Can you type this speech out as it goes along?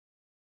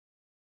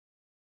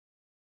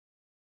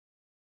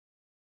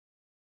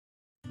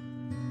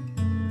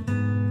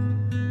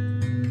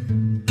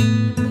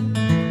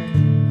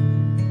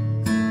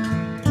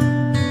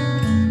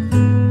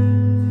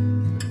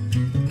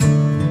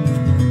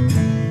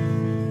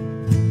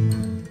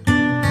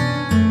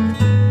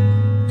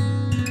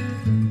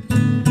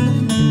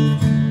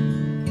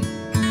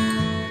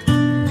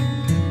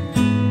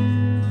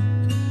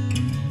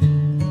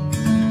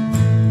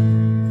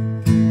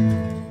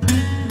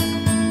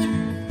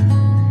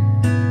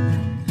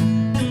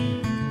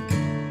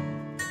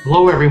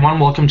Hello, everyone.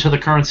 Welcome to the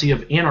Currency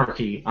of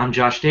Anarchy. I'm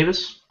Josh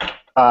Davis.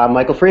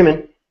 Michael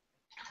FreeMan.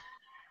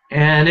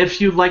 And if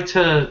you'd like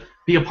to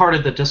be a part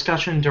of the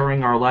discussion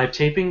during our live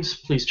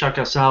tapings, please check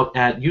us out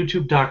at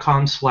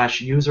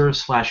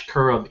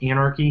youtube.com/user/Cur of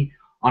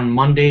on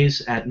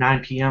Mondays at 9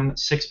 p.m.,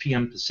 6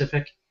 p.m.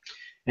 Pacific.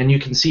 And you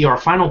can see our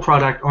final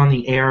product on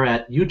the air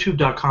at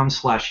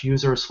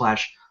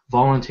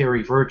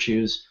youtube.com/user/Voluntary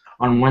Virtues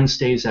on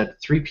Wednesdays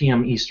at 3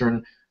 p.m.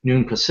 Eastern,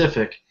 noon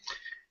Pacific.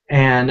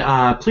 And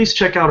please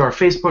check out our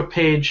Facebook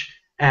page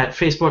at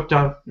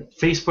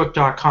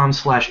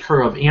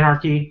facebook.com/Cur of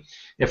Anarchy.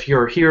 If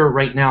you're here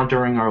right now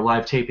during our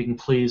live taping,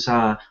 please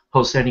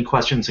post any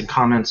questions and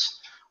comments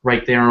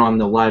right there on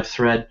the live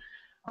thread.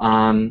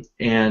 And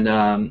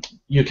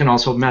you can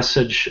also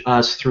message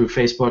us through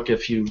Facebook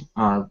if you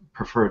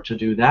prefer to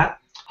do that.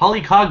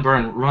 Holly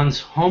Cogburn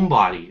runs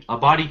Homebody, a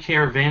body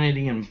care,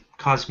 vanity, and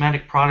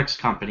cosmetic products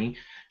company.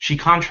 She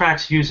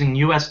contracts using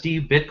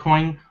USD,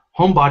 Bitcoin,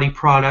 homebody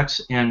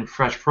products, and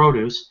fresh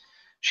produce.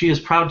 She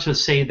is proud to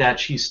say that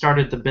she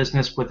started the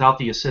business without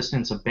the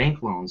assistance of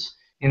bank loans.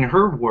 In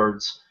her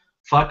words,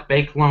 fuck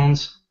bank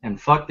loans and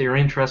fuck their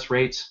interest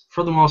rates.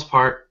 For the most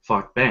part,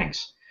 fuck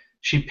banks.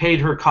 She paid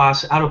her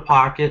costs out of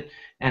pocket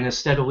and has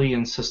steadily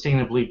and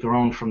sustainably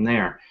grown from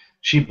there.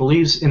 She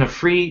believes in a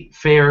free,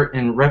 fair,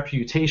 and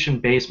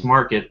reputation-based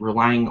market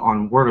relying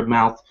on word of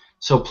mouth.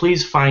 So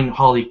please find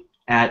Holly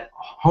at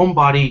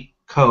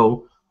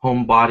HomeBodyCo,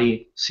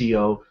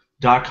 HomeBodyCo.com,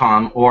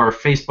 or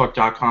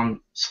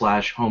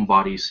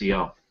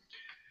Facebook.com/HomeBodyCo.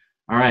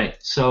 All right,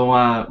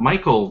 so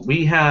Michael,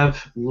 we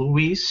have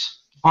Luis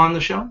on the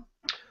show.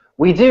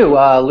 We do.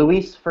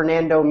 Luis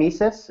Fernando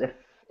Mises,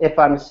 if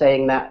I'm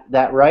saying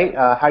that right.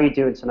 How are you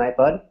doing tonight,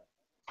 bud?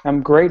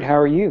 I'm great. How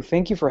are you?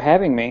 Thank you for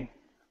having me.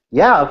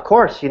 Yeah, of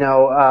course. You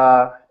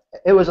know,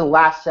 it was a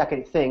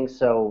last-second thing,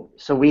 so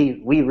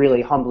we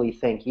really humbly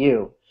thank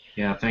you.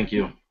 Yeah, thank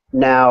you.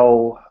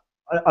 Now,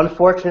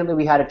 unfortunately,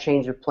 we had a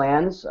change of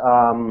plans.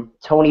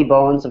 Tony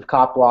Bones of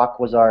Cop Block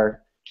was our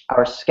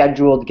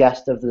scheduled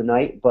guest of the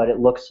night, but it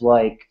looks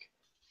like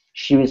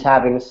she was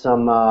having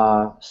some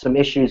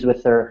issues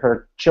with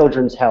her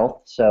children's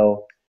health.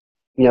 So,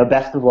 you know,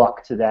 best of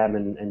luck to them,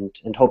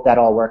 and hope that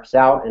all works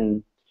out.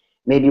 And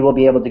maybe we'll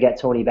be able to get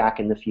Tony back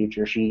in the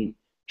future. She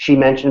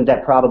mentioned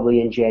that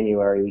probably in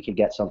January we could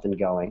get something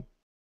going.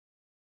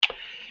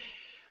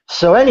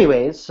 So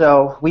anyways,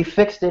 so we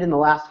fixed it in the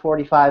last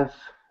 35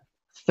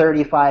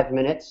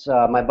 minutes.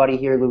 My buddy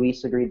here,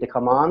 Luis, agreed to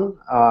come on,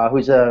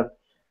 who's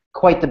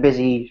quite the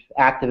busy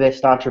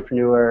activist,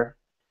 entrepreneur.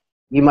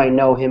 You might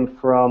know him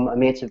from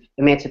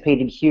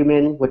Emancipated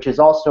Human, which is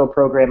also a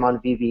program on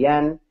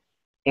VVN,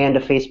 and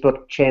a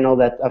Facebook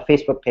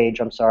page,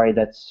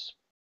 that's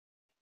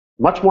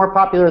much more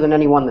popular than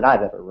any one that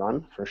I've ever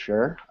run, for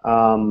sure.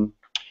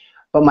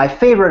 But my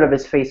favorite of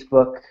his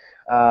Facebook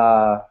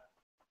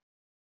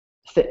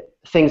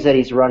things that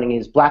he's running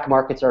is Black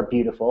Markets Are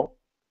Beautiful,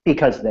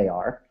 because they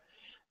are.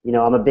 You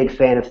know, I'm a big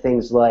fan of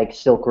things like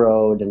Silk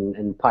Road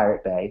and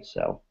Pirate Bay.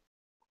 So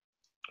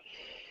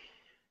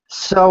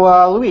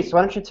Luis,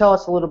 why don't you tell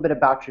us a little bit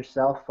about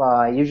yourself?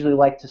 I usually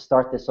like to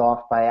start this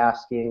off by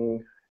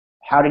asking,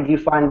 how did you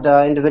find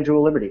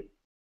individual liberty?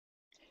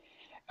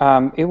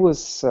 It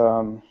was,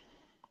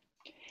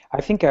 I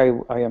think I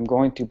am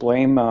going to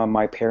blame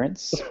my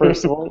parents,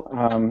 first of all.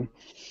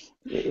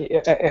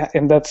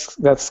 And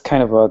that's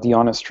kind of the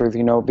honest truth,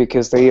 you know,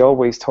 because they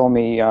always told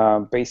me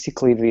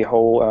basically the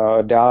whole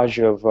adage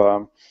of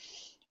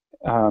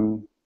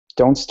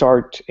don't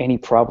start any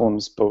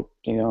problems, but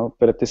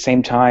at the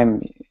same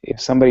time, if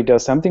somebody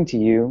does something to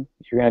you,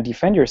 you're going to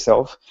defend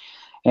yourself.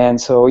 And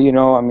so,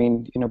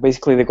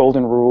 basically the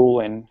golden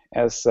rule, and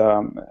as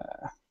I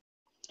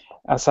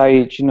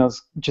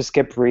just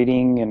kept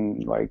reading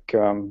and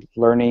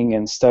learning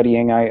and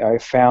studying, I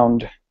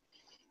found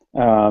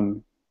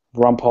Ron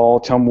Paul,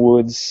 Tom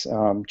Woods,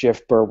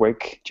 Jeff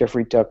Berwick,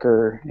 Jeffrey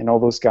Tucker, and all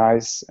those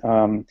guys,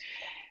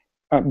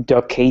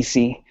 Doug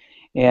Casey,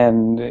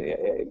 and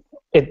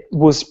it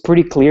was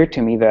pretty clear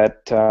to me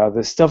that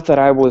the stuff that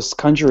I was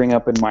conjuring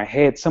up in my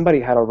head, somebody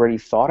had already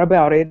thought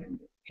about it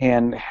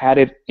and had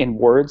it in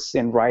words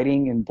and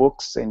writing and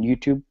books and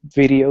YouTube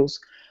videos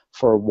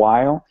for a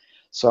while.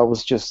 So I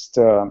was just,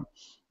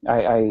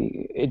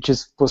 it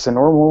just was a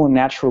normal and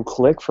natural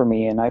click for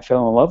me, and I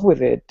fell in love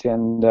with it.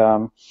 And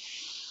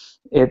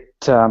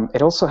it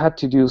also had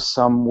to do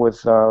some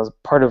with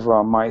part of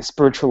my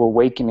spiritual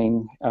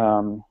awakening.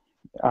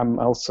 I'm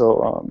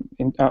also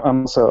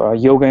a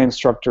yoga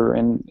instructor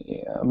and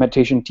a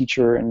meditation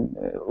teacher, and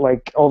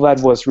all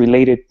that was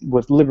related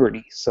with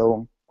liberty.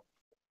 So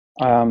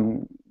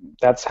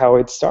that's how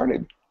it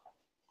started.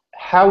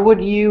 How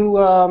would you?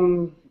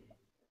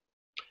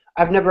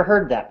 I've never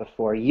heard that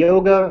before.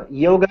 Yoga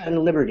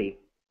and liberty.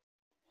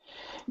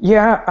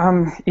 Yeah,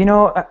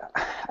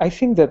 I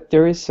think that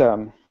there is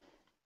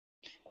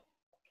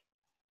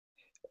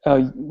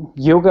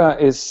yoga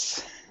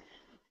is.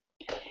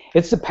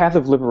 It's the path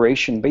of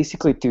liberation,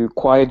 basically to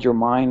quiet your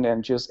mind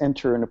and just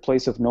enter in a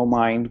place of no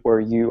mind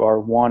where you are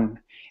one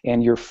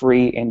and you're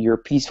free and you're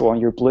peaceful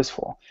and you're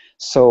blissful.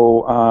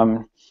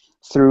 So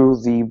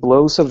through the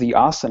blows of the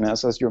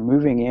asanas, as you're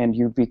moving in,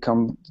 you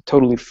become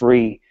totally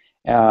free.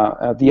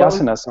 The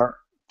asanas are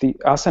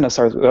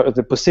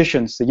the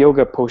positions, the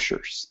yoga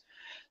postures.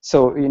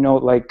 So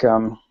like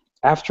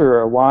after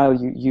a while,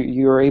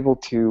 you're able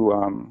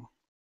to.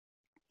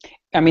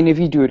 I mean, if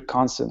you do it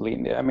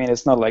constantly, I mean,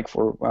 it's not like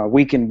for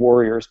weekend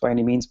warriors by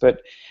any means,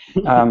 but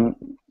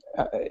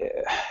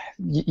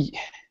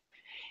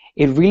it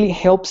really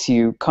helps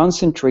you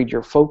concentrate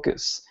your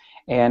focus,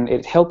 and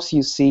it helps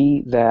you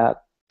see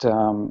that,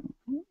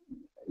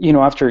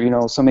 after,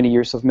 so many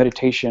years of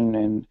meditation,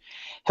 and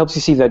helps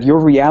you see that your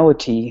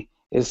reality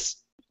is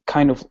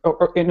kind of,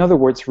 or in other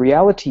words,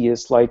 reality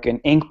is like an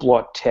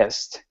inkblot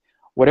test.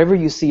 Whatever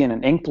you see in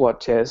an inkblot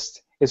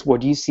test is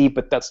what you see,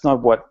 but that's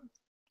not what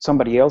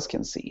somebody else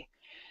can see.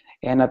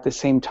 And at the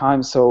same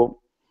time, so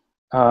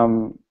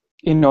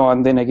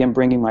and then again,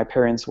 bringing my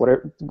parents,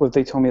 what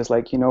they told me is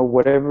like,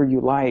 whatever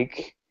you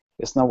like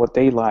is not what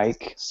they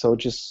like, so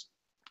just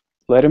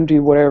let them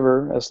do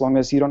whatever, as long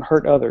as you don't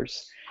hurt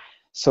others.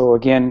 So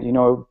again, it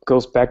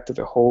goes back to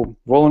the whole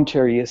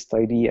voluntaryist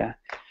idea.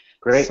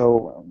 Great.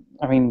 So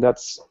I mean,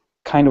 that's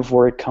kind of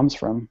where it comes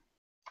from.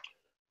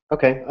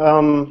 Okay.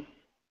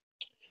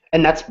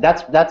 And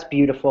that's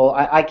beautiful.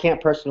 I can't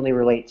personally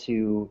relate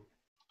to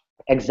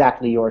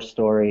exactly your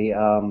story.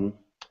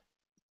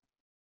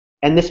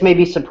 And this may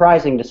be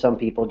surprising to some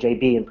people,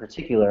 JB in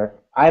particular.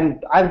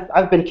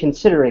 I've been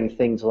considering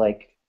things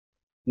like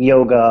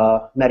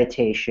yoga,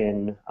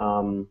 meditation.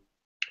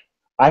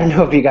 I don't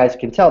know if you guys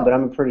can tell, but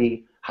I'm a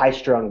pretty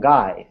high-strung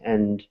guy,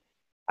 and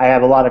I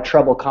have a lot of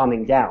trouble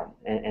calming down.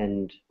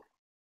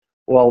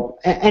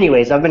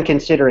 Anyways, I've been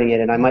considering it,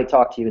 and I might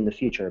talk to you in the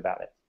future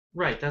about it.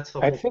 Right, that's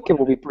the whole I think it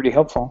will be pretty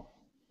helpful.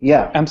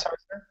 Yeah. I'm sorry,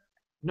 sir?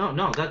 No,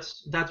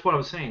 that's what I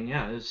was saying.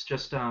 Yeah, it's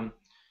just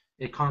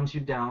it calms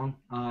you down,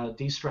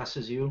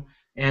 de-stresses you,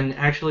 and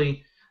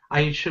actually,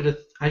 I should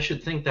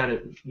think that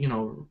it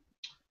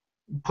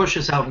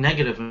pushes out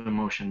negative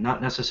emotion,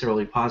 not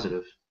necessarily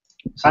positive.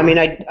 So, I mean,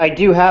 I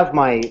do have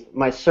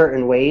my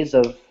certain ways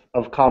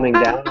of calming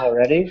down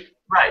already.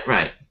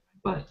 Right.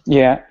 But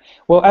yeah,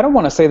 well, I don't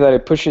want to say that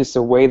it pushes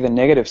away the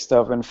negative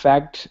stuff. In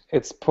fact,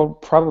 it's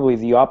probably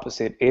the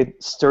opposite.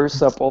 It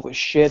stirs up all the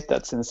shit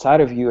that's inside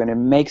of you, and it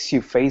makes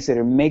you face it.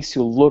 It makes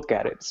you look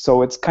at it.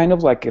 So it's kind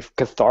of like a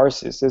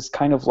catharsis. It's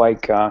kind of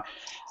like, doing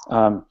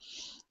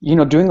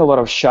a lot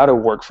of shadow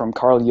work from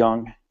Carl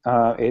Jung.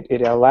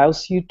 It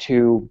allows you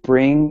to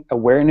bring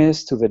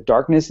awareness to the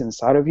darkness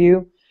inside of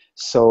you.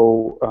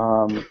 So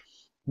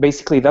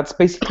that's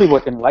basically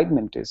what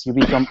enlightenment is. You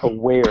become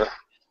aware.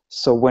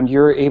 So when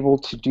you're able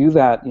to do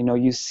that,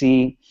 you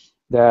see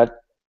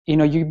that,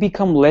 you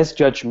become less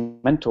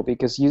judgmental,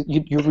 because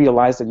you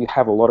realize that you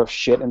have a lot of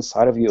shit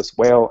inside of you as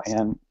well,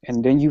 and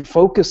then you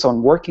focus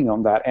on working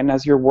on that. And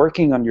as you're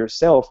working on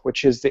yourself,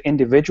 which is the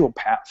individual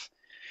path,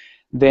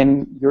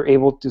 then you're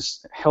able to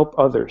help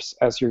others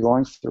as you're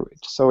going through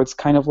it. So it's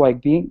kind of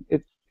like the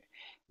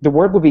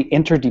word would be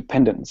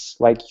interdependence.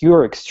 Like,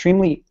 you're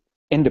extremely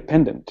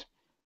independent,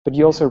 but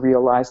you also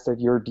realize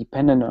that you're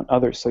dependent on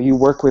others. So you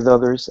work with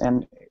others,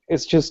 and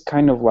it's just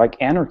kind of like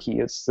anarchy.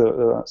 It's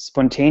the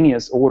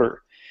spontaneous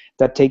order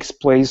that takes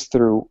place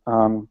through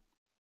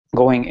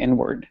going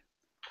inward.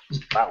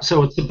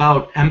 So it's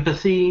about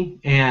empathy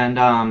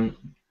and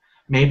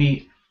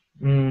maybe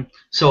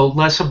so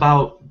less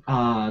about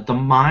the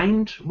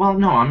mind. Well,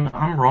 no,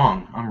 I'm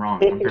wrong. I'm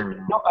very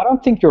wrong. No, I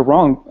don't think you're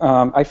wrong.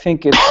 I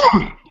think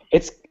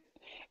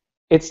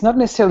it's not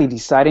necessarily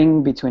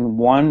deciding between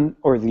one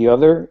or the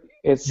other.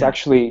 It's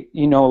actually,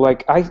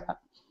 like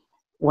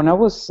when I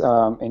was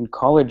in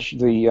college,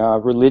 the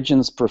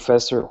religions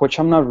professor, which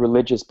I'm not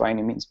religious by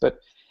any means,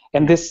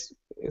 and this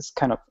is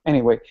kind of,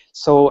 anyway,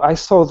 so I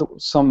saw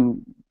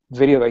some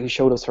video that he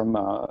showed us from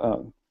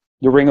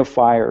the Ring of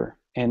Fire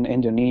in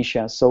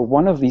Indonesia. So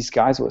one of these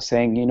guys was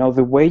saying,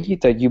 the way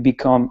that you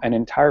become an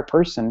entire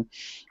person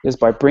is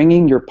by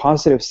bringing your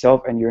positive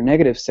self and your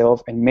negative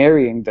self and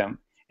marrying them,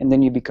 and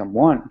then you become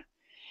one.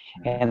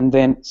 And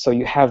then, so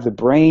you have the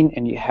brain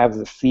and you have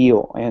the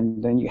feel,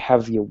 and then you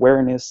have the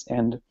awareness,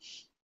 and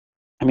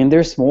I mean,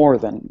 there's more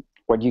than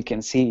what you can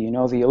see.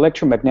 The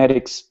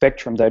electromagnetic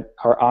spectrum that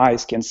our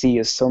eyes can see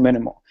is so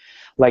minimal.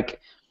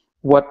 Like,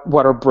 what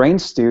our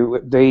brains do,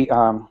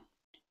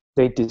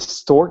 they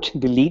distort,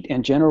 delete,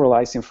 and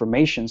generalize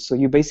information, so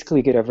you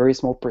basically get a very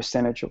small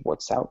percentage of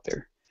what's out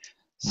there.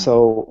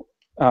 So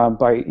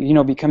by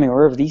becoming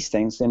aware of these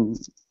things, then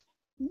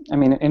I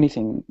mean,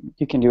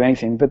 you can do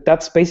anything, but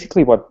that's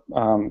basically what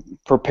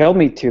propelled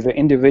me to the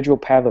individual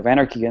path of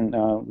anarchy and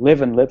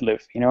live and let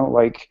live.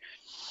 Like,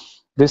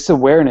 this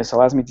awareness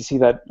allows me to see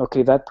that,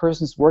 okay, that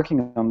person's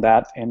working on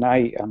that, and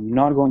I am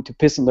not going to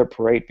piss on their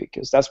parade,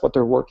 because that's what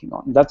they're working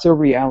on. That's their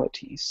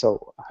reality.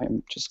 So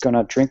I'm just going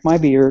to drink my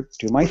beer,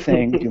 do my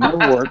thing, do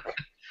my work,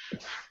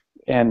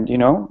 and,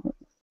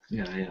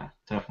 Yeah,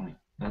 definitely.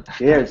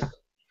 Cheers.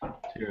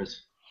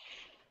 Cheers.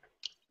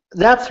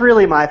 That's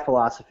really my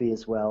philosophy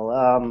as well.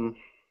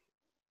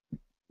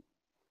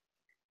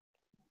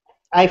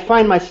 I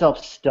find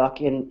myself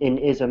stuck in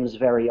isms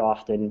very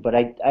often, but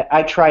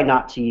I try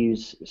not to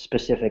use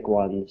specific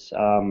ones.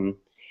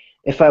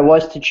 If I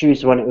was to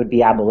choose one, it would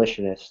be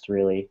abolitionist,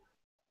 really.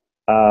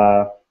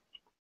 Uh,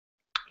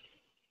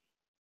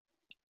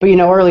 but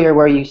earlier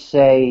where you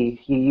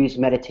say you use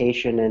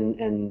meditation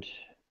and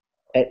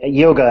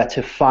yoga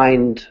to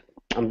find,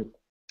 I'm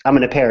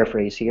going to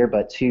paraphrase here,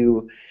 but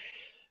to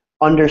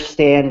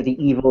understand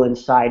the evil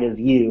inside of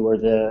you or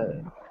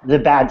the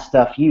bad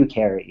stuff you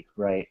carry,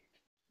 right?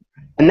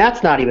 And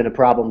that's not even a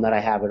problem that I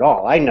have at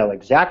all. I know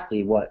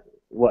exactly what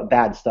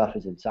bad stuff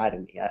is inside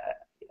of me.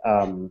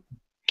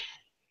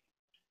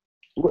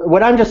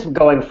 What I'm just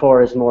going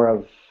for is more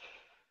of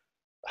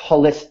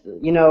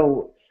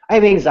holistic. I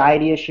have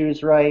anxiety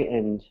issues, right?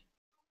 And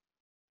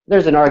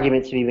there's an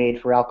argument to be made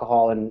for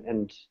alcohol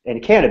and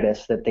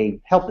cannabis that they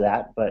help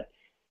that, but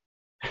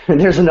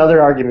there's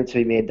another argument to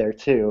be made there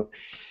too.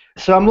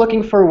 So I'm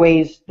looking for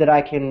ways that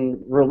I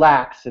can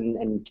relax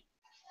and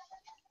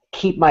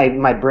keep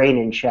my brain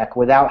in check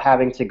without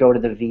having to go to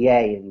the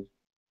VA and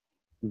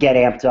get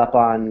amped up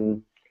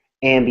on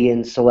Ambien,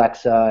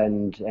 Celexa,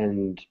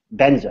 and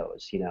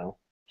benzos,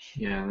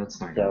 Yeah, that's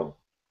not So,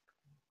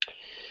 good.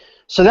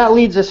 so that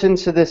leads us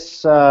into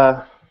this.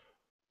 I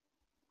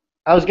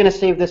was going to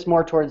save this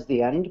more towards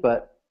the end,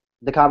 but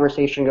the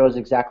conversation goes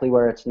exactly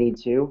where it's need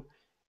to.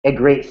 A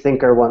great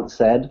thinker once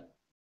said.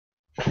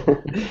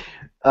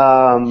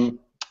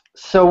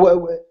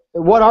 So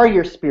what are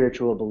your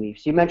spiritual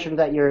beliefs? You mentioned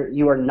that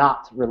you are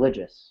not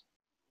religious.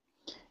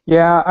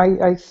 Yeah,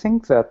 I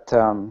think that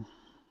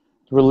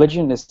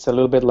religion is a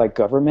little bit like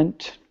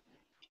government.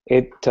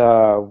 It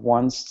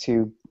wants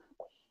to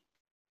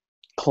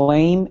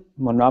claim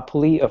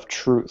monopoly of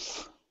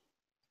truth.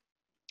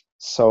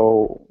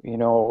 So,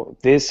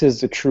 this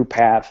is the true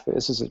path,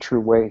 this is the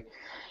true way.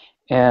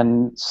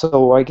 And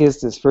so I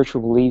guess the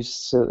spiritual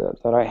beliefs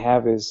that I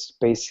have is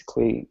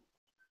basically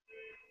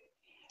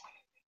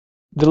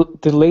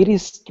the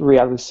latest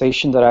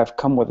realization that I've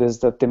come with is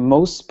that the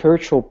most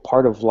spiritual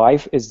part of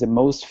life is the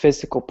most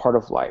physical part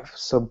of life.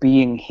 So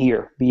being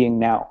here, being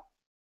now,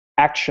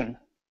 action.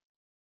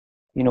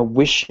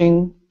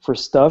 Wishing for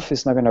stuff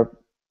is not going to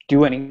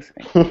do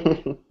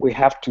anything. We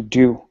have to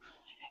do.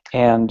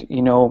 And,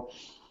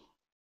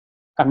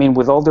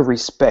 with all the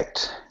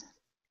respect,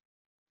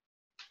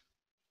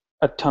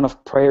 a ton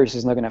of prayers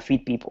is not going to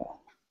feed people.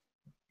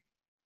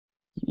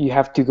 You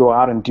have to go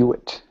out and do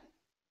it.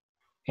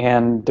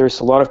 And there's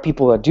a lot of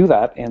people that do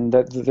that, and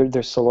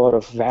there's a lot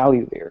of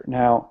value there.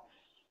 Now,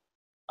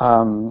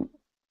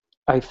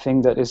 I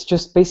think that it's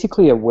just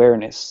basically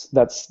awareness.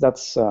 That's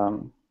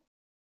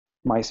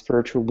my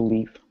spiritual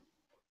belief.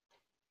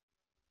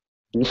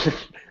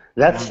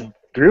 That's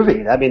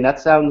groovy. That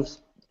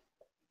sounds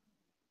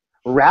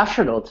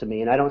rational to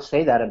me, and I don't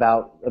say that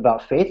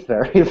about faith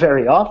very,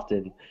 very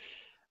often.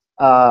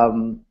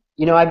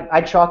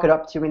 I chalk it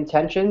up to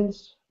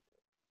intentions,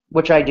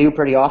 which I do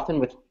pretty often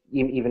with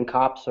even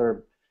cops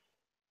or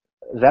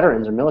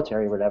veterans or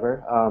military or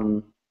whatever.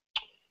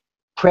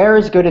 Prayer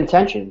is good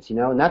intentions,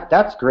 and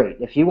that's great.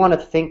 If you want to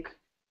think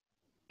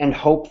and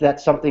hope that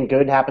something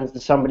good happens to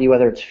somebody,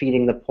 whether it's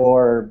feeding the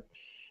poor or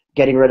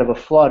getting rid of a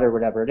flood or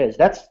whatever it is,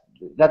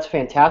 that's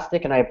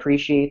fantastic, and I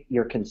appreciate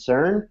your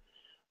concern.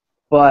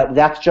 But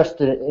that's just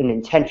an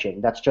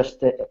intention. That's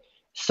just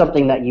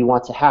something that you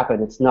want to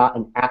happen. It's not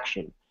an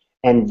action.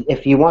 And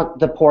if you want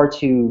the poor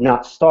to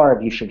not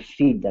starve, you should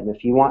feed them.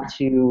 If you want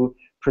to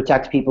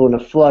protect people in a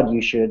flood,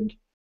 you should,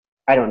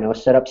 I don't know,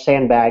 set up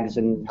sandbags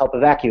and help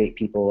evacuate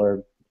people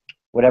or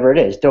whatever it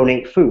is.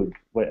 Donate food,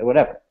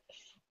 whatever.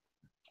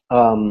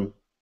 So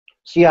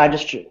yeah,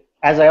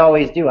 as I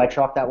always do, I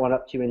chalk that one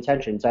up to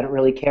intentions. I don't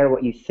really care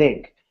what you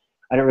think.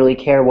 I don't really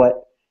care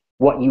what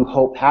you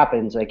hope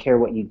happens. I care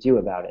what you do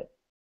about it.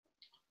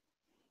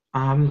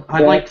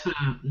 I'd like to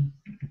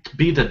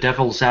be the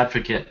devil's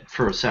advocate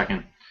for a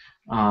second.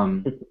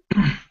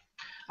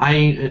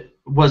 I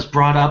was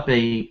brought up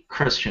a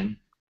Christian,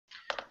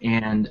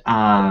 and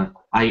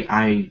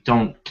I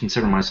don't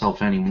consider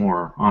myself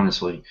anymore,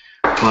 honestly.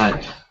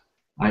 But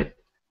I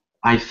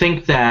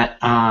think that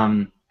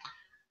I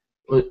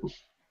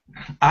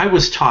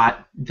was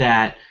taught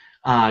that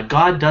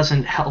God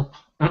doesn't help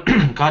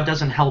God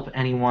doesn't help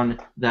anyone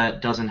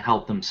that doesn't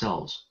help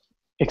themselves.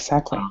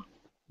 Exactly.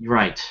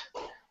 Right.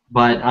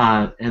 But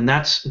and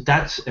that's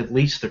at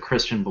least the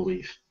Christian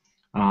belief.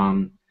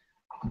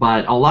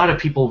 But a lot of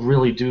people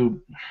really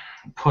do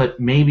put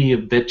maybe a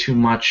bit too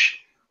much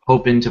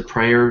hope into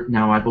prayer.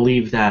 Now, I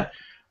believe that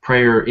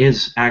prayer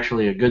is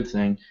actually a good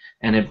thing,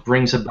 and it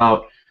brings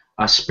about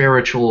a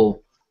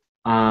spiritual,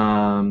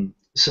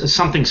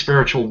 something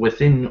spiritual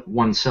within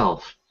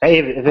oneself. Hey,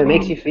 if it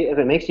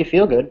makes you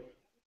feel good.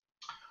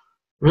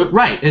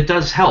 Right, it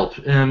does help,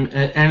 and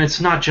it's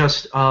not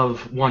just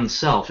of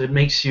oneself. It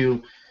makes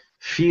you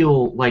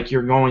feel like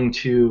you're going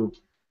to,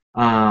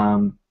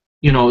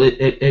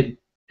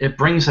 it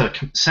brings a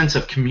sense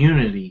of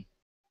community,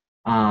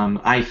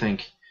 I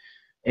think,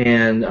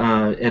 and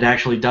it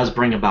actually does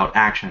bring about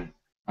action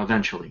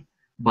eventually.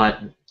 But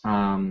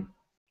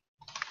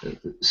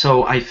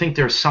So I think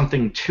there's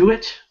something to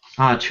it,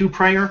 to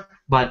prayer,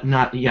 but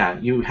not. Yeah,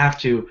 you have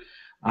to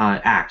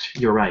act.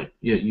 You're right.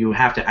 You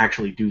have to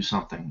actually do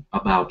something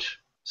about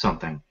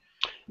something.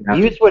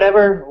 Use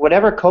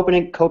whatever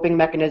coping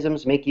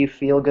mechanisms make you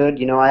feel good.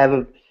 You know, I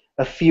have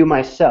a few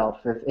myself.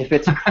 If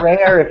it's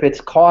prayer, if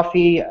it's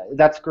coffee,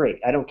 that's great.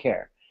 I don't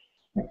care.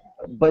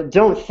 But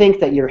don't think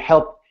that your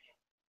help.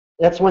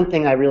 That's one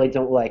thing I really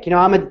don't like. You know,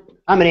 I'm an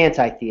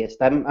anti-theist.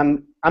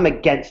 I'm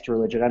against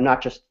religion. I'm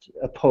not just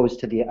opposed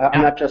to the.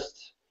 I'm not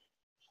just.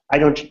 I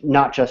don't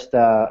not just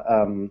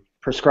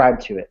prescribe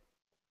to it.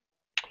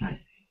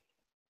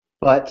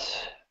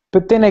 But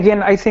then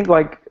again, I think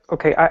like,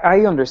 okay,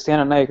 I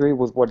understand and I agree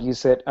with what you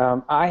said.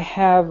 I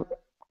have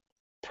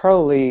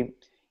probably,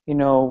 you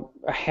know,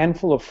 a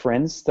handful of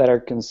friends that are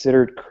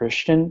considered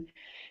Christian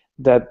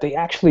that they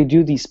actually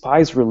do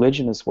despise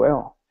religion as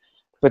well.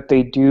 But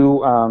they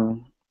do,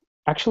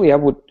 actually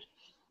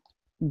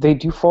they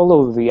do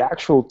follow the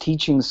actual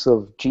teachings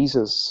of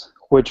Jesus,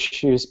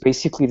 which is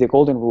basically the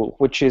golden rule,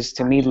 which is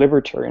to me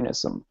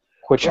libertarianism,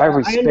 which I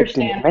respect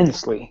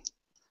immensely.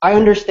 I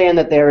understand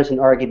that there is an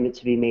argument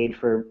to be made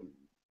for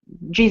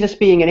Jesus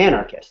being an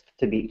anarchist,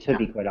 to be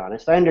quite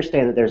honest. I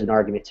understand that there's an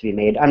argument to be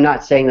made. I'm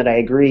not saying that I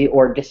agree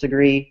or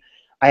disagree.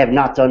 I have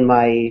not done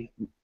my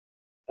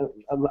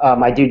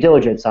due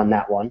diligence on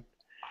that one,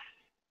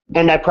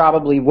 and I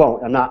probably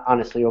won't. I'm not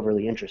honestly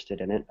overly interested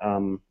in it.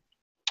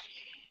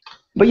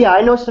 But yeah,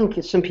 I know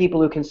some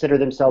people who consider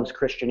themselves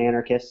Christian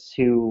anarchists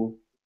who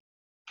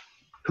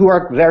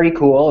are very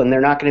cool, and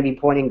they're not going to be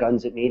pointing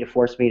guns at me to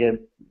force me to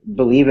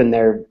believe in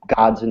their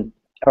gods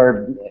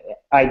or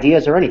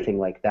ideas or anything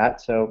like that.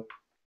 So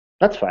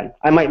that's fine.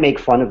 I might make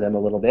fun of them a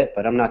little bit,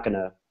 but I'm not going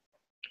to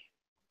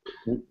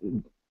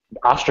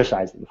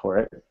ostracize them for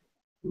it.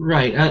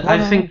 Right.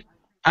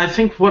 I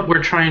think what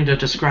we're trying to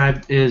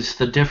describe is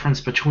the difference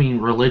between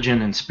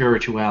religion and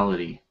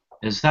spirituality.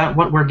 Is that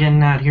what we're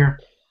getting at here?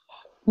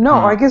 No,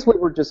 I guess we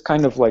were just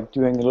kind of like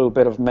doing a little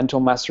bit of mental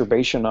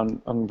masturbation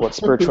on what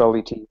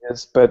spirituality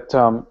is, but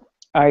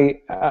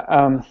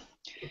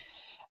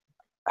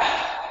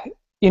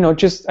you know,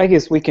 just I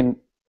guess we can.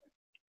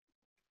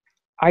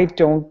 I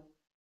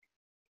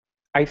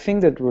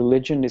think that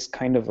religion is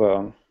kind of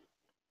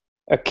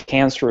a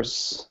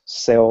cancerous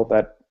cell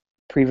that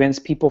prevents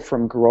people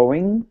from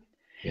growing.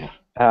 Yeah.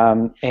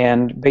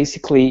 And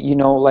basically, you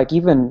know, like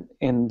even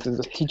in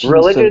the teachings,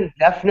 religion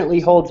definitely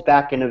holds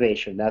back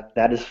innovation.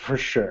 That is for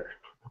sure.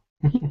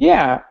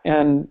 Yeah,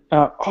 and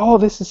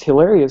this is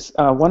hilarious.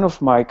 One of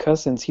my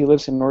cousins, he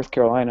lives in North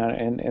Carolina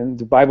and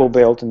the Bible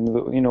Belt in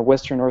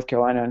Western North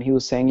Carolina, and he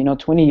was saying,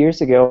 20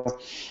 years ago,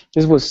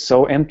 this was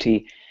so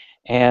empty,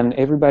 and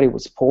everybody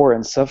was poor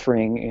and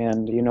suffering,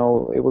 and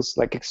it was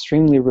like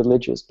extremely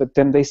religious. But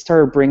then they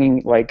started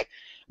bringing like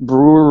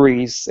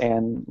breweries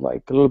and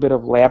like a little bit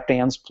of lap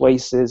dance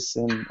places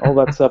and all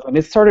that stuff, and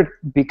it started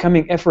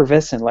becoming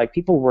effervescent. Like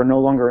people were no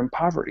longer in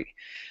poverty.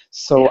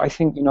 So I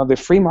think the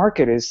free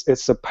market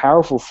it's a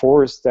powerful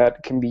force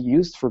that can be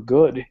used for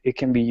good. It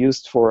can be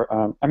used for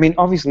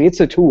obviously it's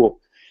a tool.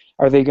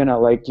 Are they gonna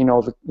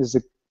is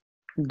the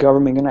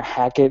government gonna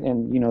hack it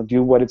and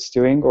do what it's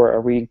doing, or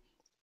are we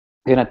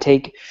gonna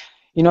take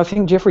I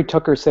think Jeffrey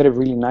Tucker said it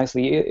really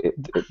nicely.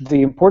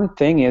 The important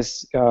thing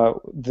is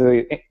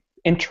the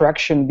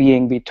interaction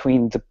being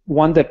between the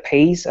one that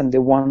pays and the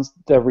ones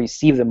that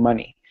receive the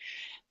money.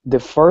 The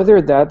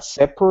further that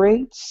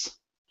separates,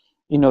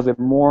 the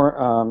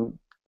more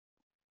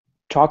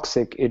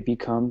toxic it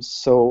becomes.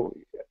 So,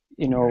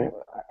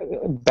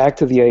 back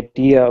to the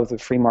idea of the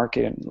free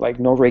market and like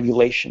no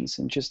regulations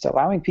and just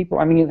allowing people.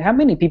 I mean, how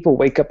many people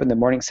wake up in the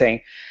morning saying,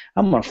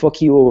 "I'm gonna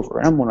fuck you over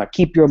and I'm gonna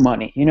keep your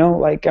money"? I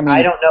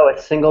don't know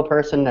a single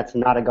person that's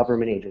not a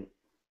government agent.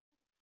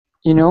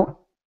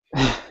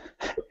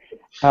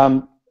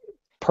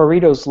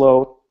 Pareto's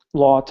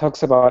law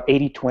talks about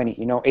 80-20.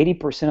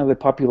 80% of the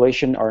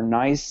population are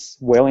nice,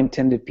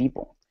 well-intended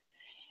people.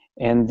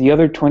 And the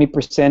other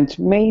 20%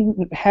 may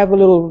have a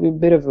little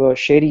bit of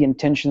shady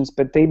intentions,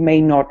 but they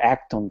may not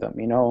act on them,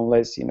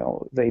 unless,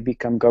 they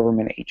become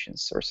government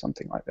agents or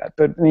something like that.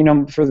 But,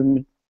 for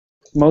the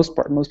most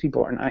part, most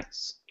people are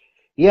nice.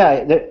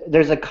 Yeah,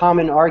 there's a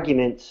common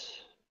argument.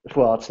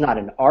 Well, it's not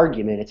an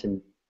argument, it's a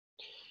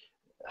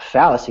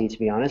fallacy, to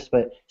be honest,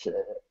 but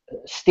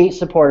state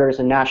supporters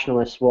and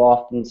nationalists will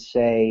often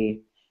say,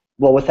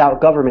 well, without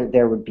government,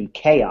 there would be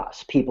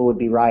chaos. People would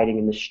be rioting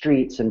in the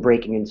streets and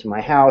breaking into my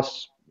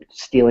house,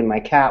 stealing my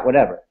cat,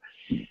 whatever.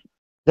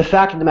 The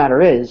fact of the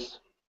matter is,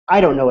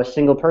 I don't know a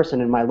single person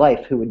in my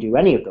life who would do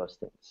any of those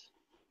things.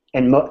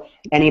 And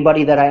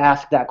anybody that I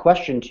ask that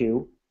question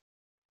to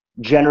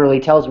generally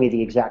tells me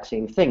the exact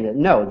same thing, that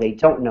no, they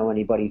don't know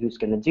anybody who's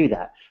going to do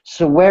that.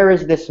 So where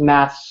is this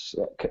mass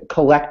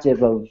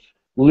collective of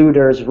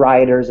looters,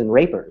 rioters, and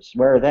rapers?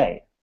 Where are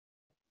they?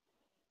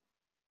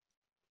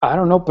 I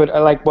don't know, but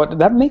what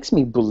that makes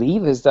me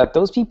believe is that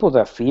those people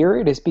that fear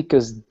it is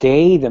because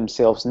they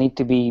themselves need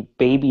to be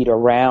babied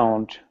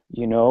around,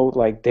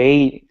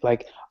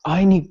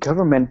 I need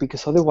government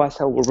because otherwise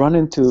I will run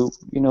into,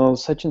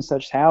 such and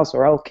such house,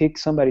 or I'll kick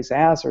somebody's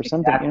ass or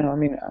something. Exactly. I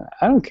mean,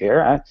 I don't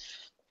care. I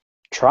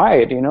try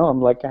it.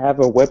 I'm like, I have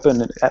a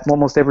weapon at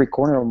almost every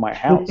corner of my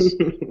house.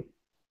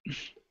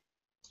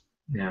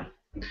 Yeah.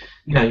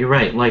 Yeah, you're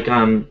right. Like,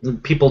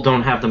 people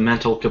don't have the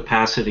mental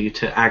capacity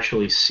to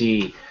actually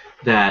see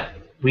that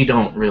we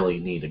don't really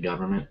need a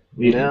government.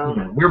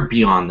 No. We're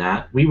beyond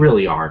that. We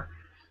really are.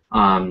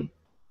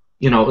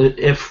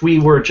 If we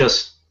were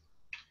just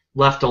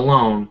left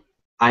alone,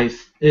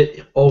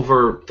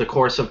 over the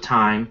course of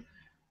time,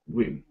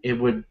 it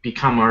would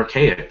become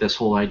archaic, this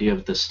whole idea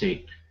of the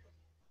state.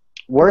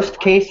 Worst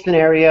case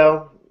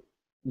scenario,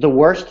 the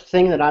worst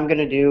thing that I'm going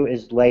to do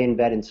is lay in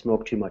bed and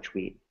smoke too much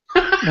weed.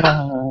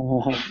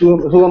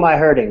 Who am I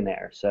hurting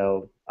there?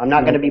 So I'm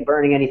not going to be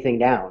burning anything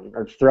down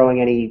or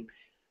throwing any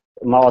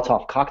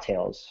Molotov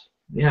cocktails.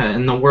 Yeah,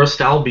 and the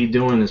worst I'll be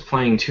doing is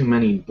playing too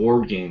many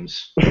board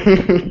games,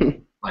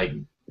 like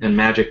and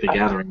Magic the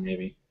Gathering,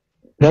 maybe.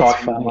 That's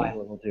Talking funny. a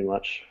little too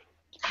much.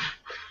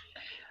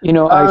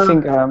 I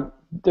think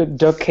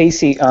Doug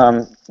Casey,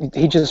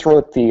 he just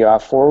wrote the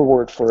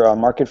foreword for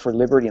Market for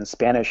Liberty in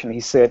Spanish, and he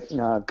said,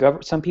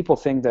 some people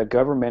think that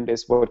government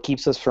is what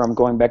keeps us from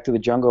going back to the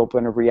jungle, but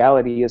in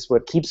reality is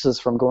what keeps us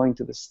from going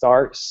to the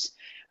stars.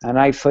 And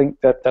I think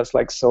that that's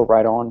like so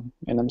right on.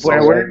 And I'm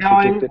Where we're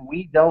going, predicted.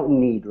 we don't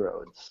need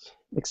roads.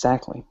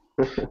 Exactly.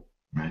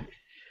 Right.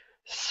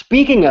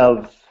 Speaking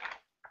of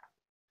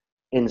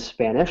in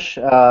Spanish,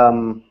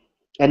 and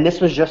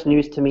this was just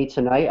news to me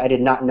tonight. I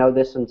did not know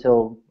this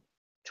until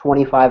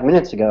 25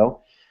 minutes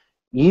ago.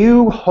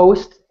 You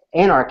host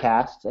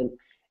Anarchast, and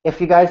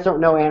if you guys don't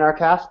know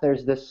Anarchast,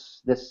 there's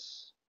this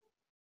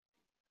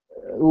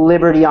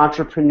liberty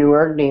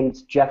entrepreneur named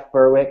Jeff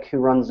Berwick who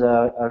runs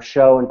a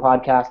show and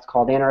podcast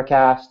called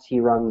Anarchast. He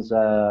runs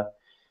a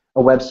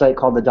website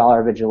called the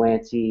Dollar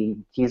Vigilante.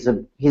 He's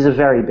a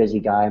very busy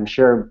guy. I'm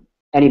sure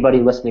anybody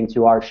listening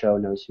to our show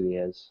knows who he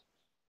is.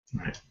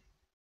 Right.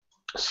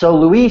 So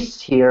Luis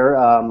here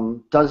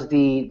does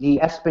the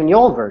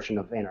Espanol version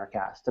of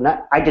Anarchast, and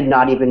I did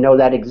not even know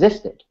that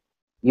existed.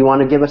 You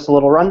want to give us a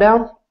little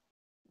rundown?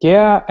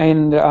 Yeah,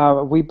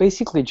 and we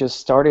basically just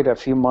started a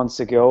few months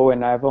ago,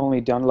 and I've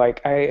only done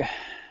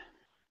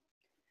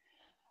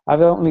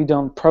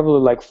probably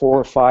like 4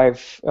 or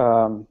 5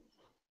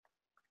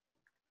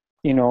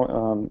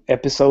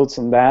 episodes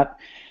on that.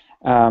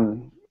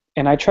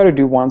 And I try to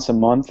do once a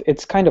month.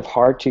 It's kind of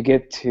hard to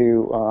get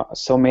to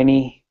so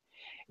many.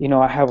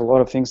 I have a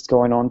lot of things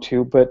going on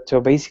too, but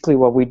basically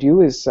what we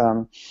do is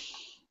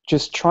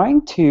just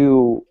trying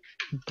to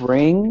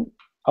bring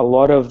a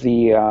lot of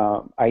the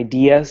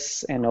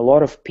ideas and a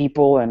lot of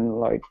people and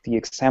like the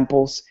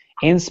examples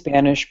in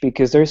Spanish,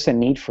 because there's a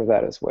need for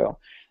that as well.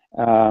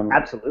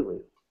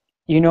 Absolutely.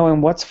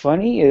 And what's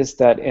funny is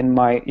that in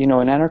my, in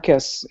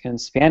Anarchast in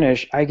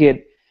Spanish, I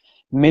get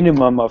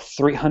minimum of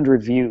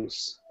 300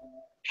 views.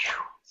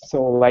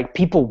 So like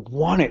people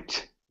want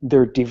it.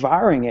 They're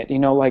devouring it,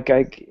 like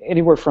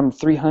anywhere from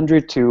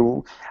 300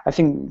 to I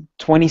think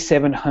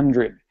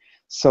 2,700.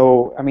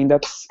 So I mean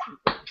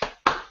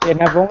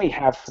and I've only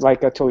have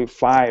like I told you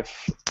 5.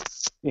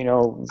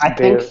 I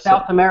think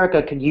South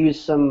America could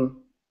use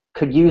some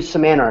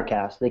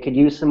Anarchast. They could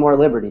use some more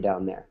liberty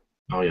down there.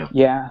 Oh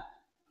yeah.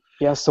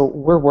 Yeah. So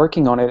we're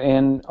working on it,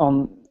 and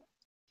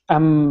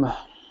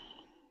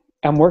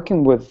I'm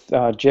working with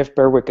Jeff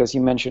Berwick, as you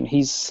mentioned.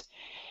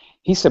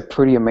 He's a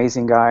pretty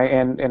amazing guy,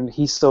 and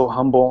he's so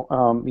humble.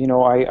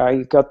 I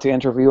got to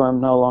interview him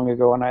not long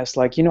ago, and I was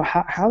like,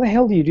 how the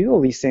hell do you do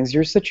all these things?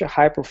 You're such a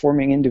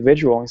high-performing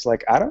individual. He's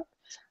like, I don't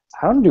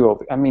do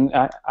all. I'm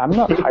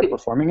not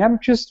high-performing. I'm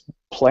just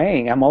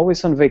playing. I'm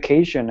always on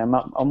vacation. I'm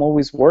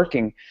always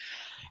working,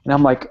 and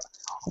I'm like,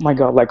 oh my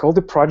god, like all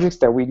the projects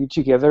that we do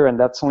together, and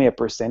that's only a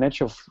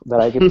percentage of that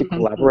I get to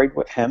collaborate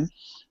with him.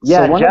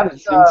 Yeah, so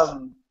Jeff's.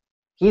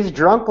 He's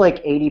drunk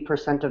like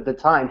 80% of the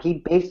time.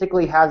 He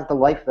basically has the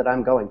life that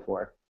I'm going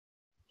for.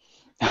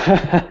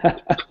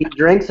 He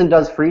drinks and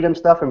does freedom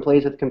stuff and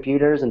plays with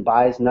computers and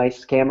buys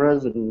nice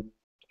cameras and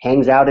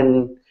hangs out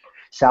in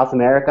South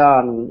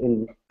America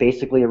in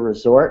basically a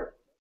resort.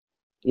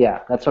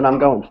 Yeah, that's what I'm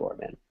going for,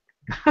 man.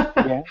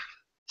 Yeah.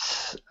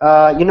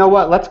 You know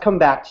what? Let's come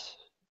back.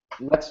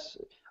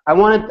 I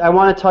want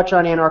to touch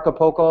on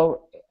Anarchopulco.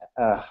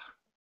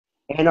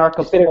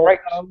 Anarchopulco. Right.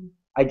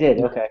 I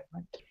did. Okay.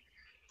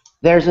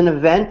 There's an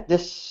event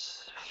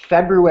this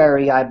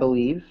February, I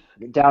believe,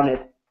 down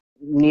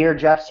near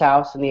Jeff's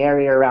house, in the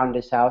area around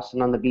his house,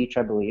 and on the beach,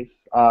 I believe,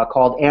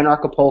 called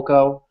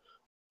Anarchopulco.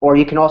 Or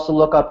you can also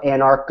look up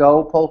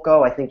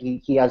Anarchopulco. I think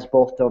he has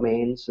both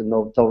domains, and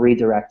they'll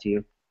redirect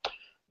you.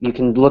 You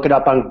can look it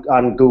up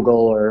on Google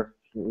or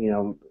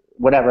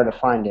whatever to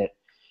find it.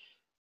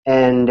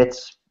 And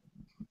it's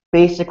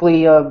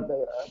basically a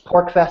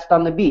pork fest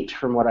on the beach,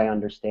 from what I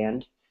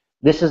understand.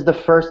 This is the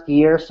first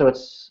year, so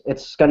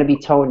it's going to be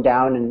toned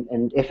down,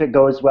 and if it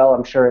goes well,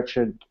 I'm sure it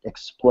should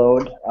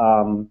explode.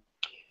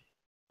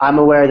 I'm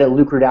aware that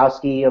Luke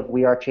Rudowski of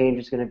We Are Change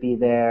is going to be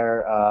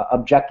there,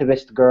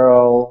 Objectivist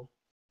Girl,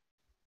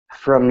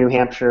 from New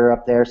Hampshire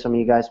up there. Some of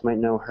you guys might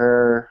know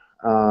her.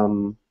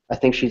 I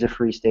think she's a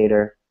Free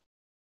Stater.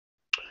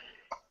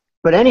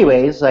 But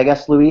anyways, I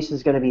guess Luis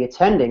is going to be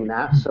attending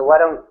that. So why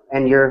don't,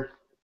 and you're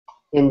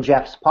in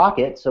Jeff's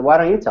pocket, so why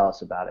don't you tell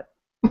us about it?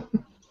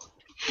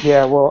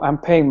 Yeah, well, I'm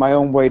paying my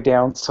own way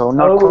down, so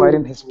not quite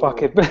in his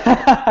pocket. But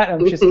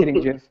I'm just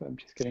kidding, Jeff. I'm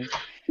just kidding.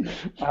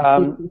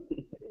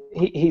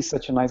 He's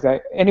such a nice guy.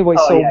 Anyway,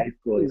 so yeah, he's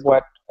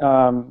cool.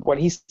 What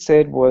he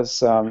said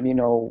was, you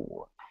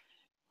know,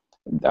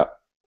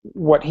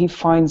 what he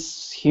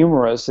finds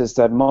humorous is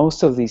that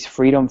most of these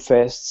freedom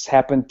fests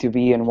happen to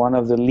be in one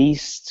of the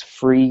least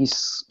free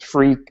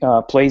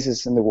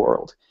places in the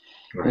world.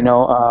 Right. You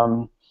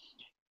know,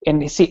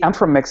 and see, I'm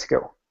from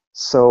Mexico,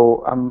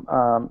 so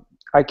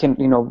I can,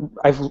 you know,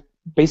 I've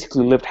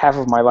basically lived half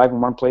of my life in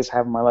one place,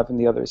 half of my life in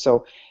the other.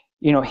 So,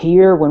 you know,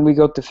 here when we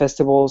go to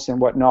festivals and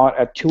whatnot,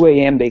 at 2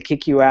 a.m. they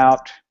kick you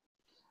out,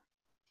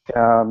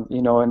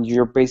 you know, and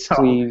you're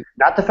basically...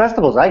 not the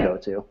festivals I go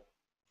to.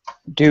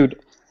 Dude,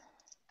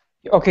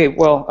 okay,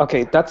 well,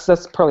 okay, that's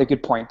probably a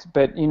good point.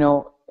 But, you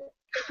know,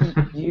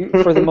 you,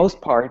 for the most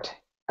part,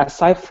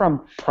 aside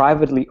from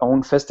privately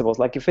owned festivals,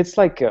 like if it's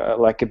like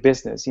a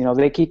business, you know,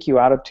 they kick you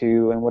out of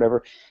 2 and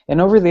whatever.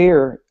 And over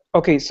there,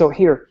 okay, so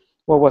here,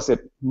 what was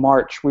it?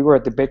 March. We were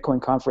at the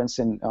Bitcoin conference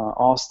in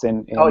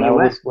Austin. And you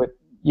went?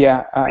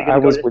 Yeah, I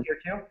was with. Year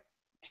too?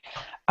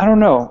 I don't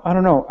know.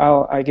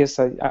 I guess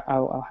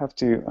I'll have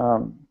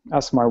to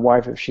ask my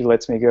wife if she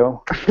lets me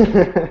go.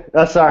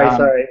 Oh,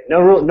 sorry.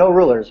 No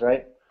rulers,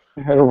 right?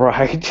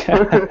 Right.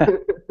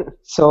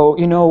 So,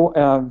 you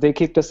know, they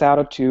kicked us out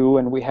of 2,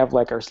 and we have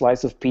like our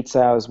slice of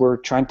pizza as we're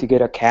trying to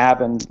get a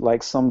cab, and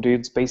like some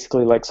dudes,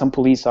 basically like some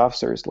police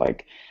officers,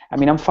 like, I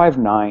mean, I'm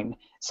 5'9",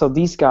 so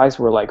these guys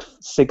were like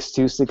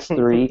 6'2",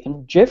 6'3",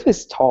 and Jeff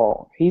is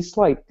tall. He's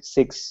like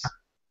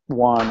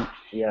 6'1",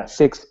 yeah,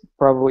 6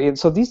 probably. And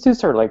so these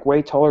dudes are like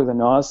way taller than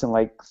us and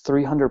like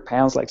 300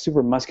 pounds, like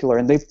super muscular,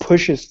 and they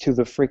push us to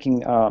the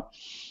freaking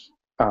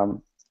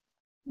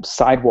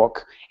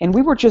sidewalk, and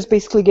we were just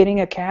basically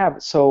getting a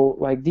cab. So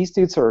like these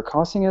dudes are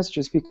accosting us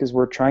just because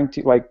we're trying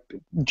to like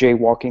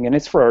jaywalking, and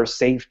it's for our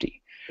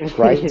safety,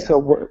 right? Yeah. So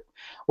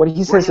what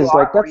he says is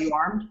like, "Were you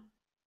armed?"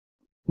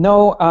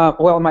 No,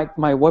 well,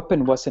 my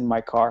weapon was in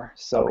my car,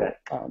 so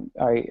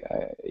okay.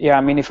 Yeah,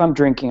 I mean, if I'm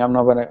drinking, I'm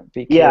not gonna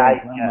be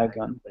carrying my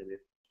gun.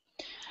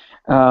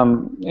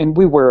 And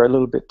we were a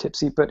little bit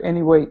tipsy, but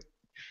anyway,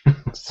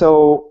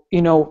 so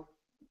you know,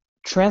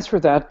 transfer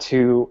that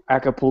to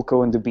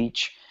Acapulco and the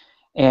beach,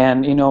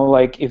 and you know,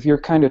 like if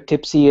you're kind of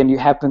tipsy and you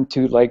happen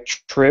to like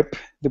trip,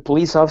 the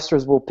police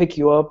officers will pick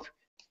you up,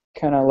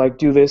 kind of like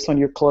do this on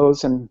your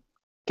clothes and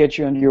get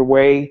you on your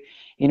way.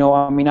 You know,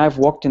 I mean, I've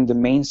walked in the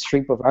main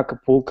street of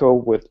Acapulco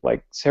with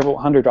like several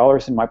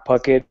 $100s in my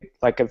pocket,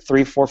 like at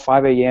 3, 4,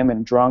 5 a.m.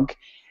 and drunk,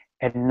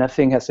 and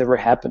nothing has ever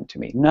happened to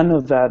me. None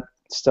of that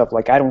stuff.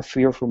 Like, I don't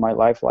fear for my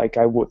life like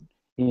I would,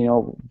 you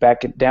know,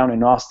 back down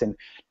in Austin.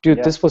 Dude,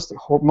 yeah. This was the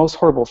most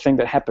horrible thing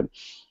that happened.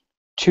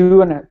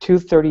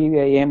 2:30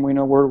 a.m., you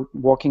know, we're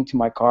walking to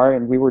my car,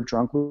 and we were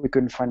drunk. We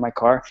couldn't find my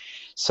car.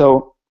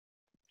 So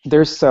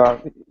there's,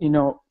 you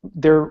know,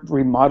 they're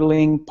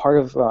remodeling part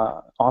of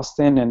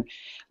Austin, and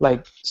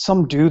like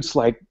some dudes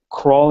like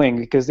crawling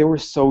because they were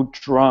so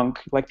drunk,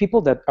 like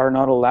people that are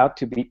not allowed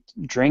to be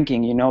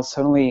drinking, you know,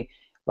 suddenly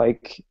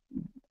like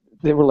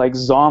they were like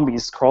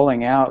zombies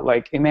crawling out.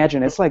 Like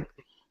imagine it's like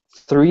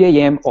 3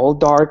 a.m. all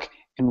dark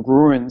and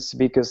ruins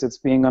because it's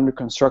being under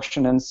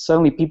construction, and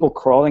suddenly people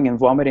crawling and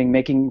vomiting,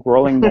 making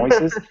rolling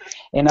noises,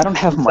 and I don't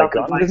have my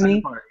gun with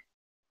me.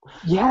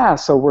 Yeah,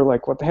 so we're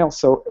like, what the hell?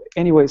 So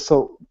anyway,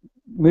 so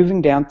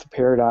moving down to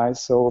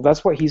Paradise, so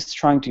that's what he's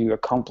trying to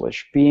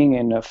accomplish, being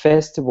in a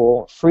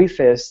festival, free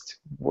fest,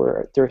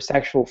 where there's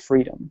actual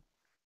freedom.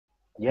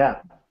 Yeah.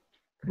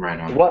 Right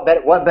on.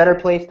 What better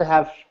place to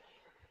have...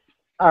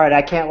 All right,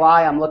 I can't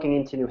lie, I'm looking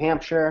into New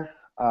Hampshire.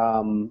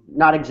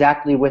 Not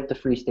exactly with the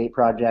Free State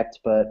Project,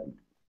 but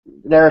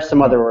there are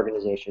some other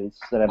organizations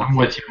that I'm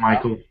with you,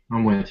 Michael.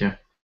 I'm with you.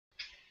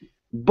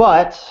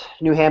 But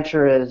New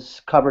Hampshire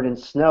is covered in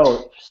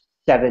snow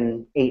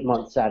 7-8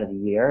 months out of the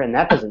year, and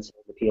that doesn't seem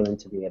appealing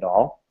to me at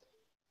all.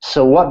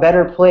 So what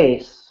better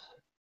place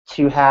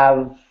to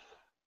have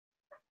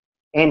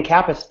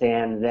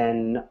Anarchistan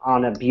than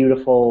on a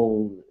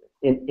beautiful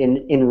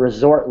in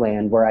resort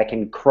land where I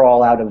can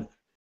crawl out of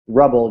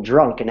rubble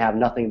drunk and have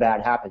nothing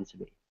bad happen to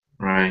me.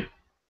 Right.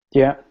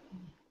 Yeah.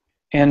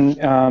 And,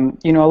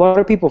 you know, a lot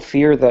of people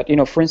fear that, you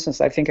know, for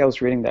instance, I think I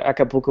was reading that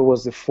Acapulco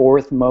was the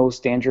 4th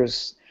most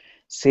dangerous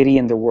city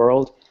in the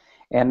world.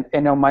 And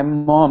you know, my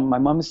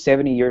mom is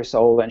 70 years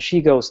old, and she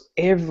goes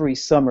every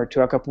summer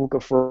to Acapulco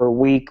for a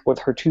week with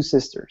her 2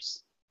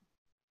 sisters.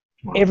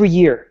 Wow. Every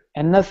year,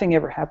 and nothing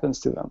ever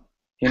happens to them,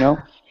 you know?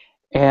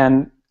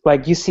 And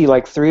like you see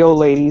like 3 old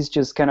ladies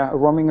just kind of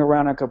roaming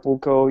around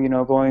Acapulco, you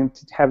know, going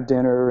to have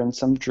dinner and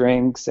some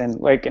drinks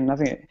and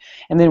nothing.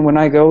 And then when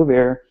I go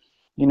there,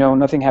 you know,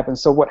 nothing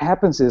happens. So what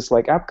happens is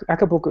like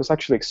Acapulco is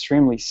actually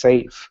extremely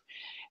safe.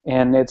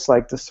 And it's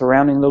like the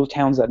surrounding little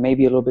towns that may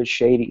be a little bit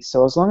shady.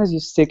 So as long as you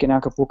stick in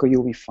Acapulco,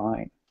 you'll be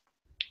fine.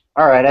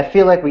 All right, I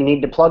feel like we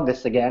need to plug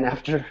this again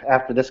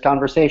after this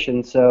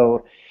conversation.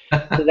 So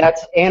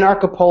that's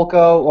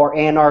Anarchopulco or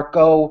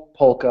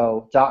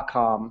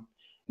Anarchopulco.com.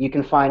 You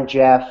can find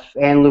Jeff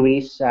and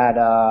Luis at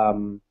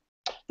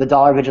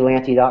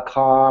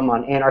thedollarvigilante.com,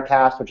 on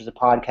Anarchast, which is a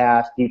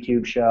podcast,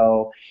 YouTube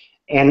show,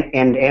 and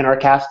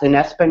Anarchast in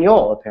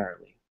Espanol,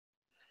 apparently.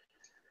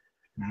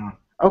 Yeah.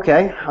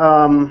 Okay.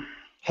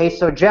 Hey,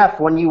 so Jeff,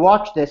 when you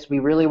watch this, we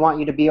really want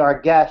you to be our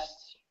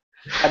guest.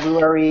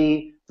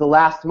 February, the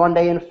last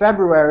Monday in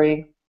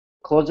February.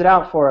 Close it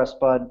out for us,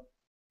 bud.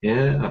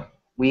 Yeah.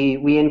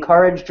 We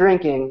encourage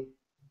drinking.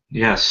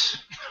 Yes.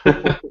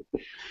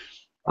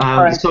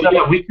 Right, so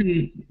yeah,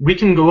 we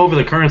can go over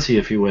the currency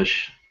if you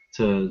wish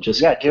to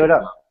just. Yeah, do it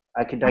up.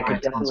 I could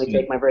Right, definitely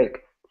take my break.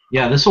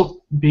 Yeah, this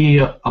will be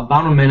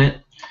about a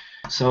minute.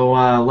 So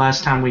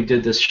last time we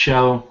did this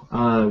show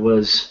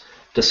was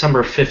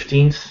December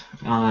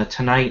 15th.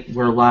 Tonight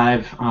we're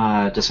live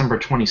December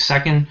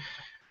 22nd.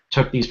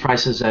 Took these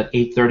prices at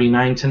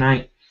 8:39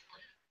 tonight.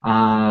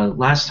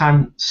 Last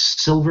time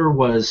silver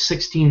was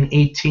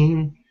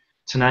 16.18.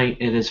 Tonight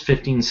it is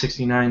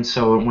 15.69,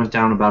 so it went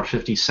down about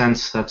 50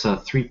 cents. That's a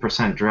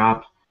 3%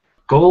 drop.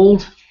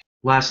 Gold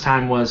last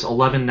time was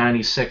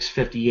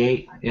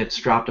 11.96.58. It's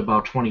dropped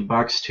about 20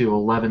 bucks to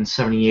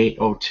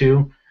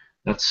 11.78.02.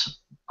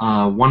 That's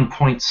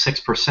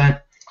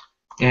 1.6%.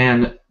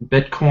 And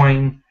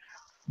Bitcoin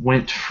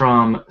went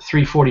from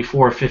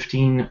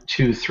 344.15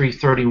 to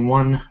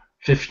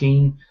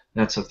 331.15.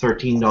 That's a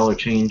 $13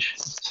 change.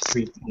 It's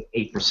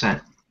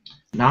 3.8%.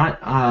 Not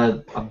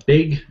a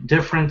big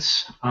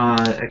difference,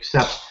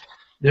 except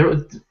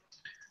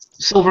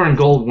silver and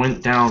gold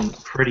went down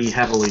pretty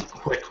heavily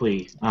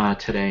quickly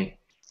today.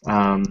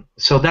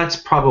 So that's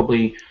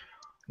probably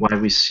why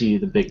we see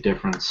the big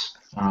difference.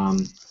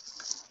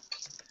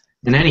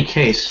 In any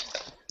case,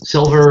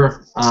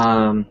 silver,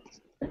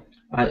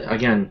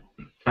 again,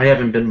 I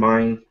haven't been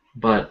buying,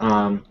 but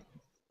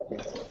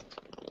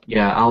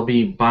yeah, I'll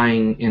be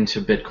buying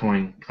into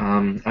Bitcoin.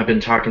 I've been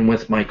talking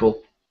with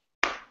Michael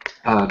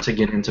to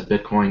get into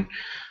Bitcoin,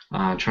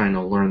 trying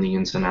to learn the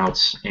ins and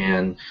outs,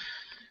 and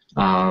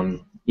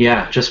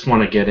yeah, just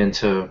want to get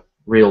into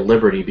real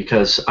liberty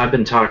because I've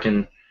been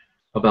talking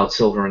about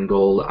silver and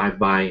gold. I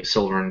buy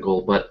silver and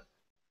gold, but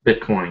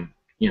Bitcoin,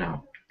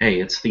 hey,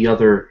 it's the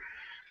other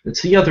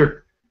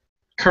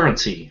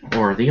currency,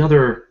 or the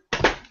other,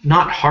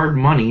 not hard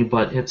money,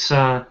 but it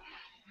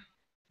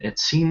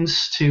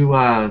seems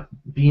to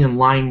be in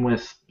line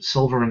with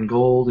silver and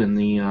gold and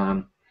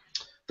the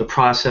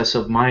process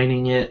of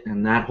mining it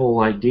and that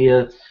whole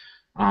idea.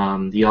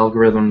 The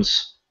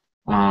algorithms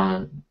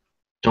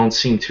don't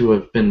seem to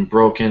have been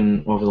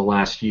broken over the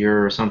last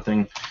year or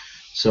something,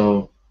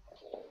 so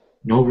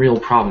no real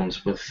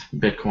problems with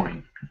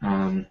Bitcoin.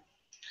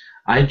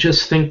 I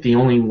just think the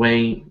only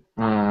way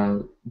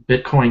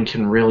Bitcoin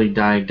can really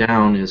die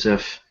down is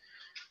if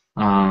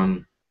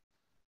there's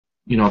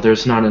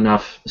not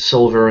enough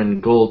silver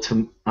and gold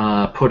to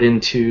put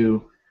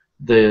into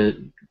the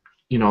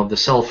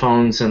cell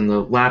phones and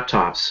the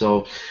laptops.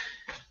 So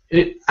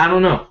I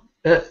don't know.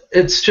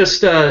 It's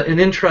just an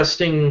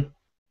interesting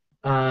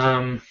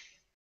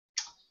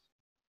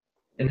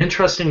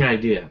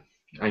idea,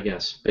 I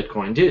guess.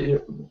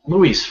 Bitcoin.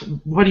 Luis,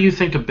 what do you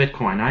think of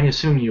Bitcoin? I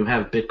assume you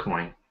have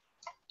Bitcoin.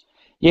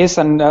 Yes,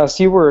 and as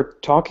you were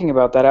talking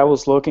about that, I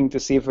was looking to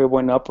see if it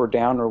went up or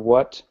down or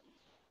what.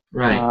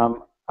 Right.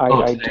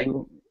 I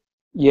do.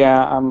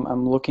 Yeah,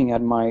 I'm looking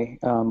at my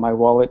my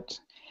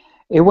wallet.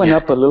 It went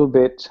up a little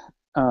bit,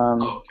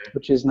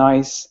 which is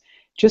nice,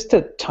 just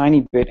a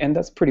tiny bit, and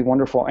that's pretty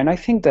wonderful. And I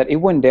think that it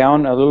went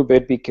down a little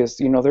bit because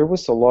there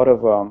was a lot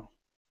of a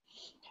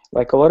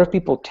lot of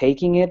people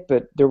taking it,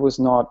 but there was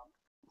not.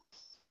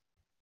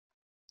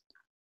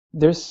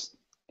 It's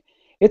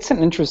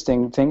an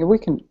interesting thing. We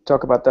can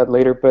talk about that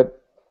later,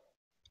 but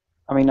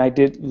I mean, I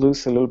did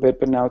lose a little bit,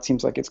 but now it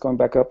seems like it's going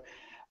back up.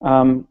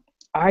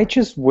 I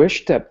just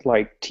wish that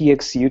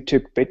TXU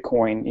took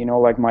Bitcoin,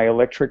 like my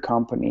electric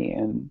company,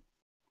 and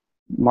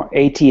my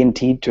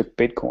AT&T took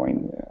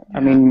Bitcoin. Yeah. I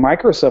mean,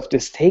 Microsoft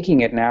is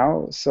taking it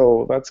now,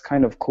 so that's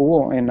kind of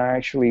cool. And I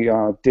actually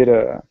did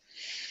I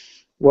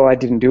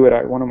didn't do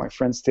it. One of my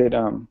friends did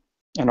an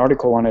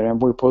article on it,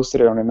 and we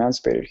posted it on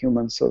Emancipated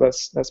Human. So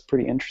that's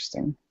pretty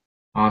interesting.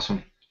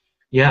 Awesome.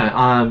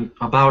 Yeah,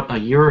 about a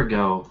year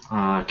ago,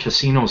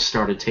 casinos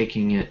started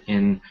taking it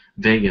in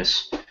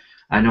Vegas.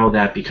 I know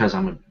that because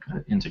I'm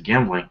into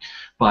gambling,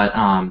 but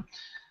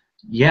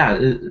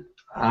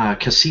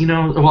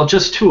casino. Well,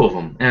 just two of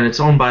them, and it's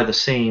owned by the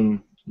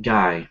same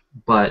guy.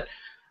 But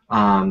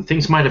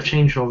things might have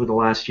changed over the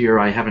last year.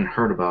 I haven't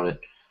heard about it.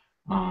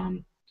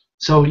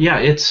 So yeah,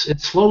 it's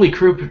slowly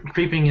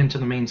creeping into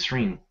the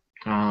mainstream.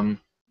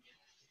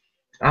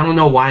 I don't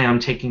know why I'm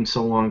taking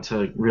so long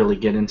to really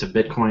get into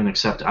Bitcoin,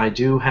 except I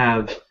do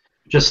have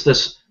just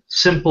this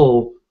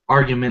simple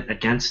argument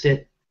against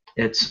it.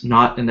 It's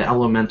not an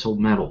elemental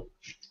metal.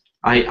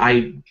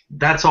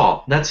 That's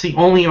all. That's the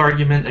only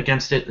argument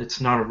against it.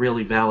 It's not a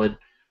really valid.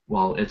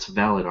 Well, it's a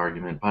valid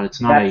argument, but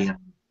it's not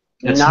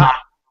That's not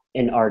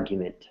an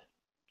argument.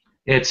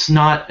 It's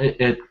not.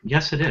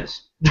 Yes, it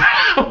is.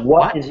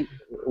 Why is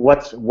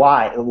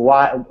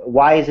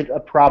it a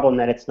problem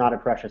that it's not a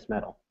precious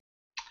metal?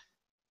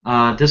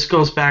 This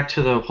goes back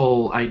to the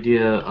whole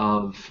idea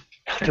of.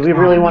 Do we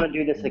really want to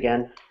do this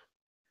again?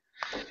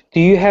 Do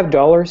you have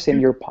dollars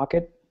in your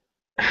pocket?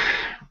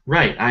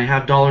 Right, I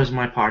have dollars in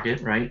my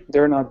pocket. Right.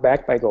 They're not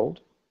backed by gold.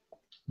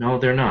 No,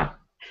 they're not.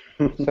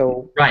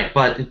 So right,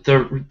 but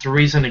the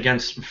reason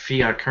against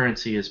fiat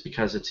currency is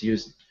because it's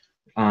used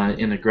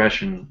in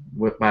aggression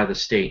by the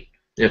state.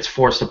 It's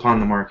forced upon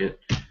the market.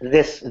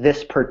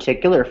 This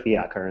particular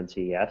fiat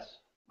currency, yes.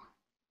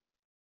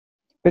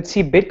 But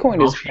see,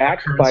 Bitcoin is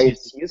backed by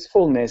its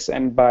usefulness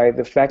and by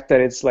the fact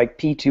that it's like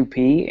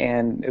P2P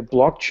and a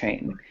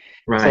blockchain.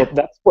 Right. So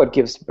that's what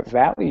gives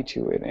value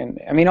to it. And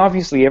I mean,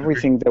 obviously,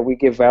 everything that we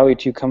give value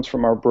to comes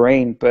from our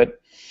brain. But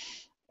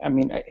I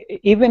mean,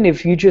 even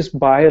if you just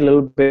buy a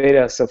little bit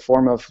as a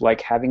form of like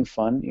having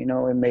fun, you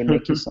know, it may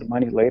make you some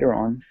money later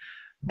on.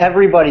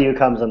 Everybody who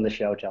comes on the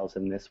show tells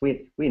him this.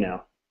 We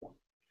know.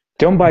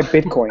 Don't buy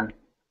Bitcoin.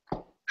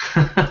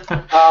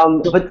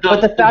 But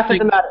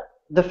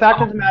the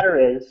fact of the matter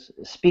is,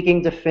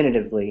 speaking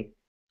definitively,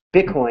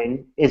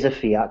 Bitcoin is a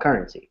fiat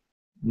currency.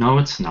 No,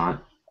 it's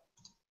not.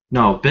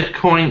 No,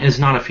 Bitcoin is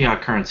not a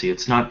fiat currency.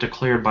 It's not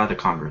declared by the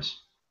Congress.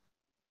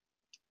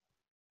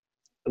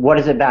 What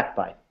is it backed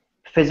by?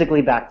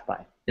 Physically backed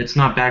by? It's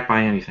not backed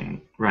by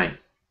anything. Right.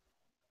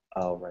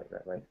 Oh,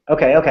 right.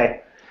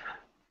 Okay.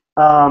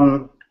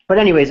 But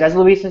anyways, as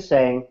Luis is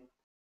saying,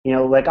 you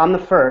know, like on the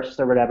 1st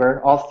or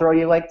whatever, I'll throw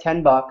you like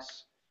 $10,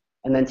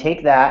 and then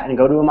take that and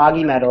go to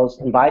Amagi Metals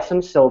and buy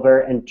some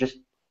silver and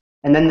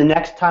then the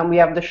next time we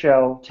have the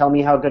show, tell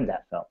me how good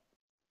that felt.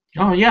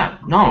 Oh yeah,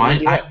 no,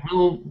 I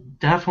will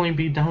definitely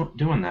be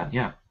doing that.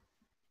 Yeah.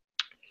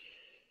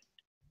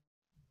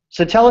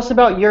 So tell us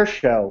about your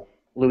show,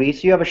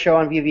 Luis. You have a show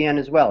on VVN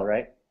as well,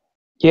 right?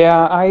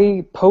 Yeah,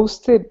 I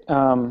posted.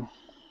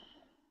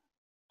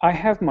 I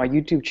have my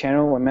YouTube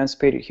channel,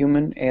 Emancipated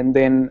Human, and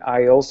then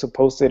I also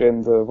posted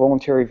in the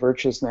Voluntary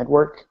Virtues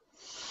Network.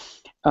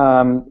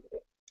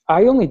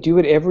 I only do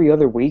it every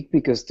other week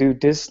because, dude,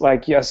 this,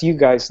 like, as you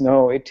guys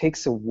know, it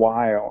takes a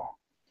while.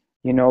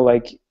 You know,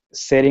 like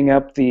setting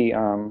up the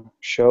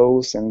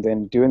shows and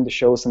then doing the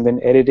shows and then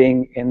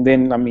editing, and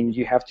then, I mean,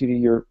 you have to do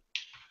your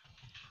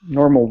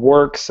normal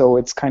work, so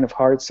it's kind of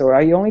hard. So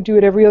I only do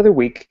it every other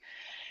week.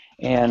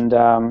 And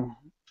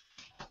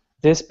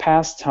this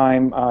past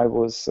time, I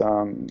was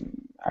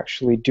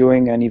actually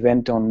doing an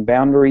event on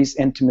boundaries,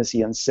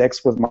 intimacy, and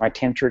sex with my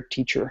tantric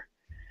teacher.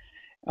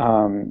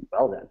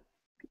 Well then.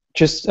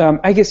 Just,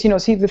 I guess, you know,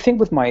 see, the thing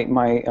with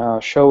my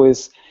show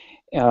is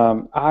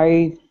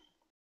I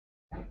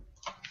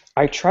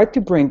tried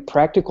to bring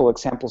practical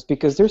examples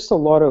because there's a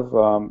lot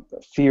of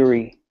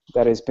theory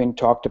that has been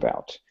talked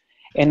about.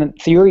 And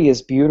theory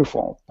is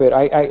beautiful, but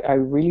I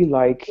really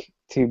like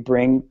to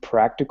bring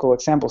practical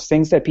examples,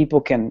 things that people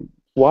can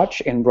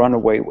watch and run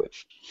away with.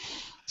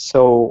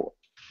 So,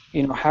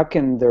 you know, how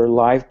can their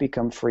life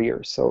become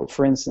freer? So,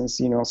 for instance,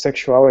 you know,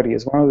 sexuality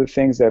is one of the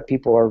things that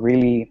people are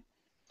really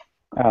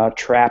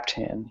trapped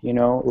in, you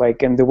know,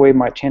 like, and the way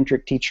my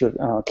tantric teacher,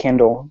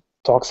 Kendall,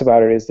 talks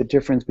about it is the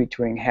difference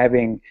between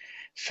having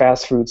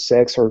fast food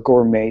sex or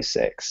gourmet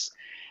sex.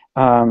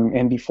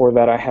 And before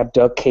that, I had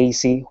Doug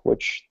Casey,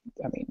 which,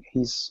 I mean,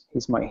 he's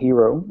my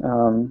hero.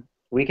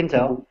 We can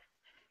tell.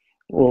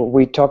 Well,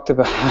 we talked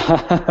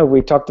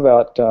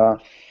about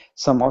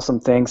some awesome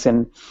things,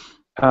 and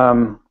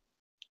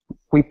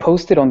we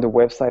posted on the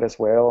website as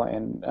well.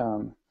 And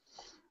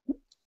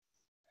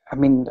I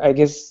mean, I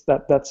guess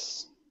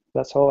that's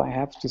all I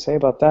have to say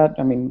about that.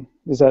 I mean,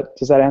 does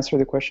that answer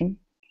the question?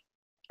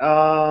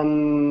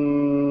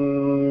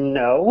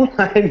 No.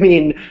 I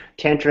mean,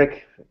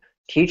 tantric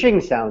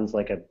teaching sounds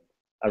like a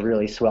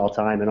really swell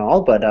time and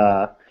all, but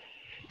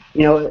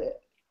you know,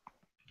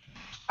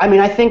 I mean,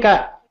 I think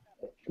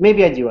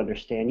maybe I do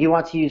understand. You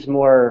want to use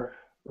more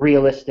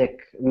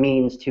realistic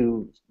means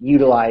to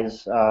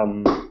utilize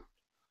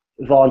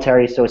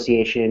voluntary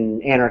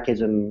association,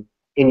 anarchism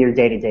in your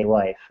day-to-day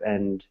life,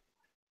 and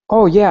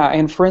oh yeah,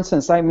 and for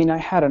instance, I mean, I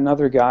had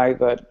another guy,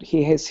 but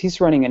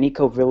he's running an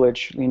eco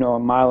village, you know,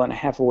 1.5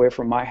 miles away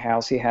from my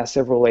house. He has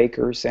several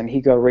acres, and he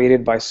got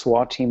raided by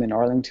SWAT team in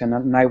Arlington.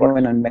 And I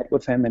went and met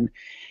with him, and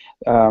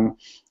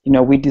you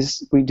know, we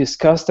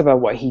discussed about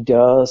what he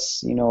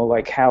does, you know,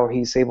 like how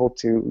he's able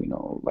to, you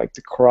know, like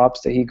the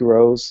crops that he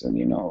grows, and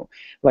you know,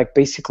 like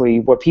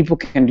basically what people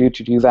can do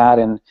to do that.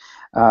 And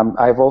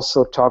I've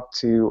also talked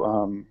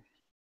to,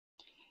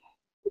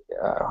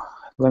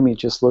 let me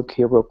just look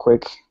here real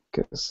quick.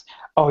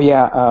 Oh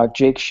yeah,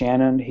 Jake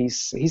Shannon.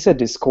 He's a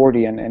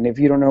Discordian, and if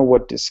you don't know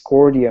what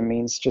Discordia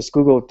means, just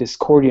Google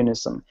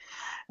Discordianism.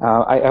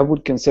 I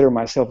would consider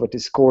myself a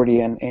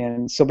Discordian,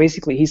 and so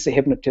basically he's a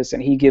hypnotist,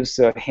 and he gives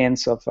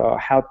hints of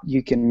how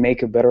you can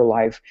make a better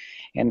life,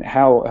 and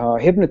how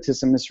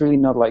hypnotism is really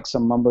not like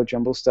some mumbo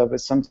jumbo stuff.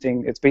 It's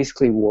something. It's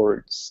basically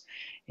words,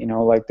 You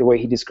know, like the way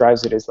he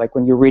describes it is like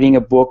when you're reading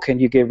a book and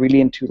you get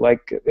really into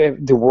like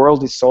the world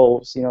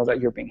dissolves, you know, that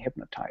you're being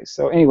hypnotized.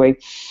 So anyway,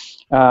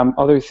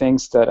 other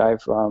things that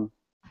I've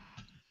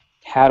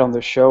had on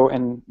the show,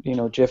 and you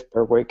know, Jeff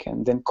Berwick,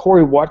 and then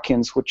Corey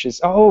Watkins, which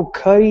is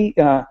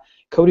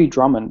Cody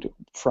Drummond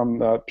from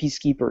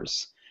Peacekeepers.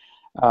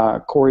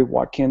 Corey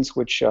Watkins,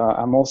 which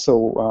I'm also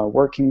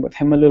working with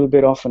him a little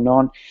bit off and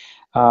on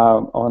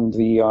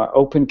the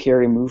open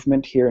carry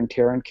movement here in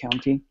Tarrant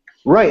County.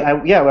 Right.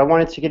 I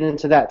wanted to get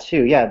into that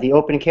too. Yeah, the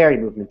open carry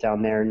movement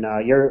down there,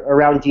 and you're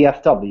around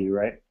DFW,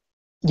 right?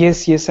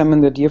 Yes, I'm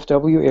in the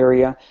DFW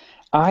area.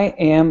 I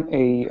am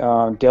a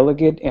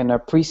delegate and a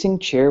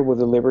precinct chair with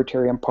the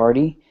Libertarian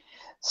Party,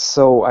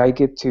 so I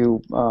get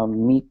to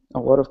meet a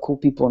lot of cool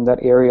people in that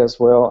area as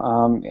well.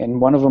 And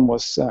one of them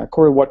was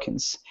Corey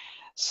Watkins.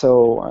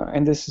 So,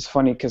 and this is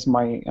funny because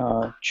my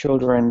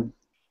children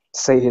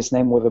say his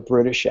name with a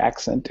British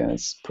accent, and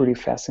it's pretty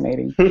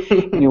fascinating.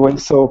 Anyway,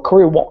 so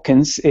Corey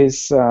Watkins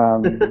is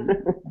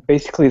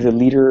basically the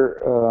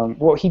leader.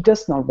 Well, he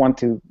does not want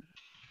to.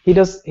 He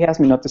asked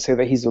me not to say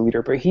that he's the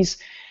leader, but he's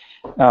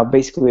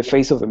basically the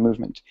face of the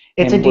movement.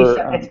 It's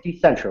it's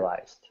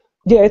decentralized.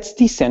 Yeah, it's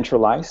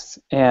decentralized,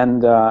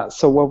 and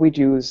so what we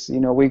do is,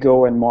 you know, we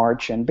go and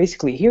march, and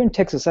basically here in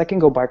Texas, I can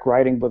go bike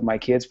riding with my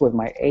kids with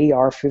my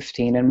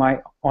AR-15 and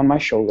on my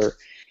shoulder,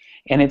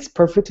 and it's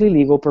perfectly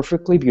legal,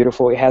 perfectly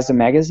beautiful. It has a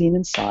magazine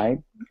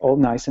inside, all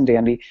nice and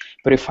dandy.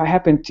 But if I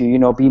happen to, you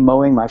know, be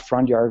mowing my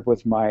front yard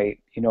with my,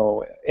 you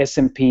know,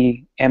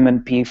 S&P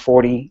M&P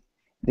 40,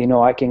 you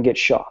know, I can get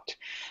shot.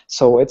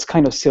 So it's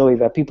kind of silly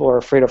that people are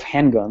afraid of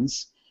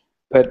handguns,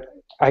 but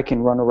I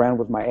can run around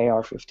with my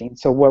AR-15.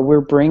 So what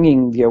we're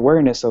bringing the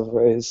awareness of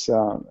is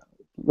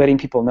letting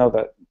people know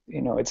that,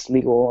 you know, it's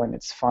legal and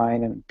it's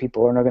fine and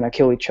people are not going to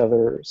kill each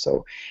other.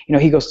 So, you know,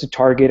 he goes to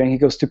Target and he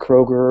goes to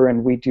Kroger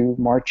and we do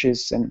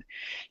marches, and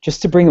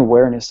just to bring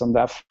awareness on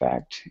that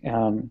fact.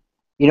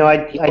 You know,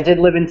 I did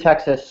live in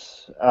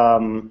Texas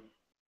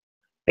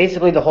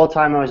basically the whole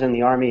time I was in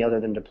the Army, other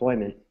than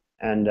deployment,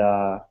 and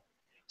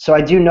so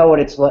I do know what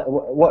it's like,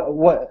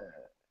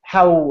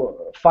 how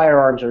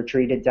firearms are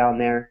treated down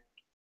there.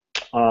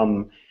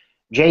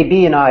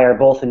 JB and I are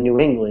both in New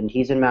England.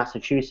 He's in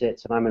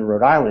Massachusetts, and I'm in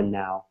Rhode Island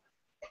now.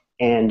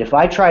 And if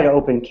I try to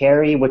open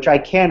carry, which I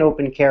can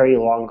open carry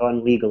a long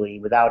gun legally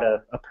without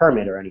a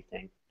permit or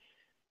anything,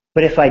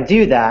 but if I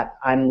do that,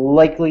 I'm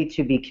likely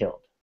to be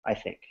killed, I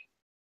think.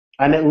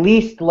 I'm at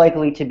least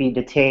likely to be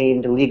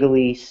detained,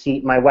 illegally,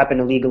 my weapon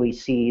illegally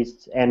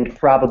seized, and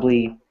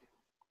probably,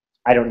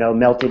 I don't know,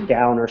 melted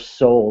down or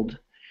sold,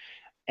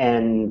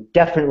 and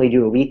definitely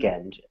do a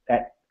weekend,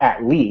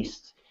 at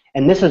least.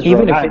 And this is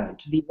even Rhode if Island.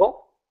 it's legal?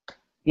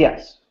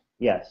 Yes.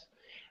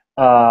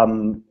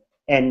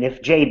 And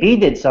if JB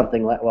did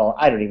something like, well,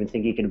 I don't even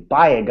think he could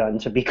buy a gun,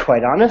 to be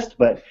quite honest,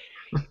 but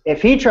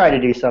if he tried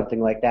to do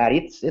something like that,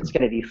 it's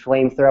going to be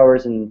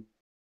flamethrowers and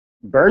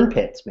burn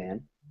pits,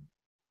 man.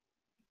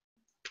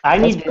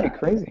 That's pretty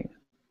crazy.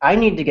 I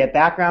need to get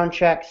background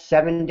checks,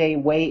 7-day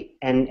wait,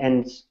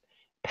 and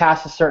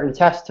pass a certain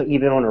test to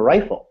even own a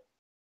rifle.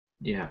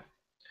 Yeah.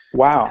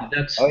 Wow.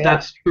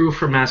 That's true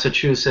for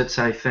Massachusetts,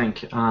 I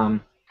think.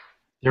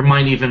 There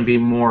might even be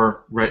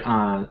more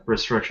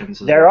restrictions.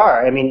 There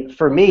are. I mean,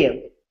 for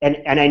me,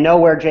 and I know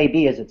where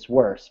JB is, it's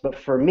worse. But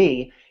for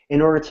me,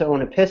 in order to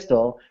own a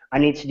pistol, I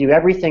need to do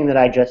everything that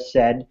I just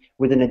said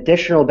with an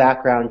additional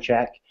background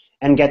check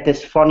and get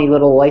this funny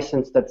little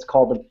license that's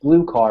called a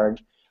blue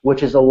card,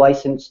 which is a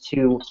license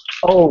to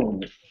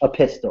own a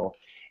pistol.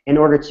 In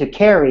order to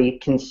carry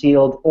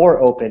concealed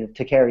or open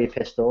to carry a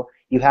pistol,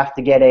 you have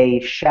to get a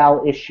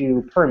shall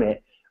issue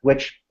permit,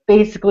 which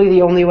basically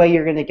the only way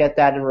you're going to get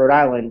that in Rhode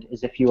Island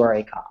is if you are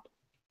a cop.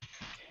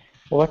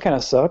 Well, that kind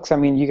of sucks. I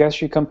mean, you guys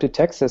should come to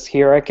Texas.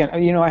 Here, I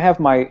can, you know, I have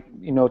my,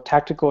 you know,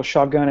 tactical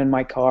shotgun in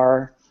my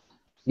car,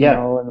 you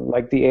know, and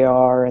like the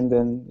AR, and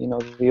then, you know,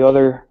 the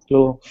other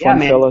little fun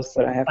fellas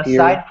that I have here.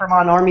 Aside from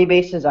on Army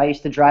bases, I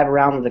used to drive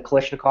around with a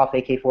Kalashnikov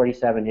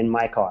AK-47 in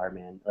my car,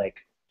 man. Like,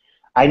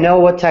 I know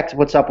what's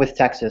up with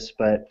Texas,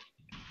 but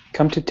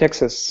come to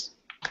Texas.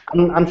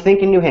 I'm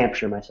thinking New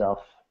Hampshire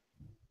myself.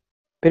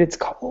 But it's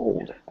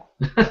cold.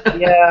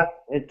 Yeah,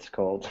 it's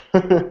cold.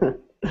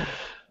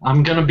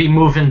 I'm going to be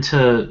moving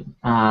to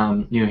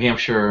New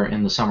Hampshire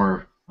in the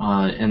summer,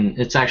 and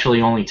it's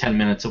actually only 10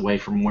 minutes away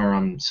from where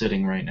I'm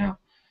sitting right now.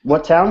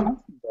 What town?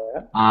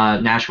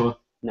 Nashua.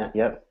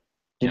 Yep.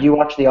 Did you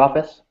watch The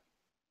Office?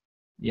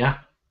 Yeah.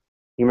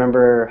 You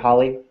remember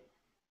Holly?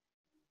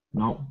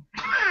 No.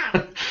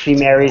 She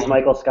marries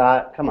Michael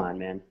Scott? Come on,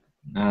 man.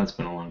 No, it's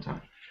been a long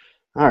time.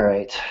 All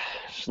right.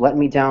 Just let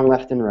me down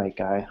left and right,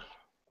 guy.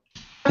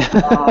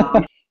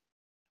 I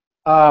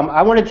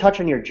want to touch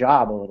on your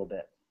job a little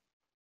bit.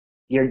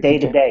 Your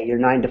day-to-day, your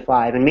 9 to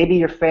 5, and maybe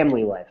your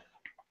family life.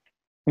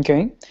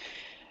 Okay.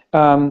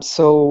 3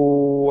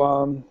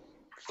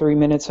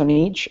 minutes on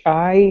each.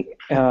 Better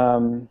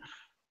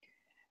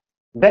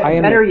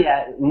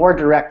yet, more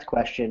direct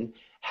question.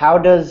 How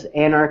does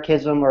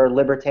anarchism or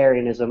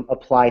libertarianism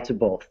apply to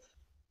both?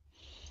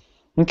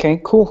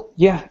 Okay, cool.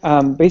 Yeah,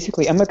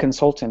 basically, I'm a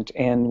consultant,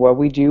 and what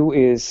we do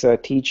is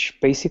teach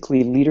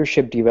basically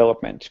leadership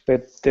development.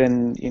 But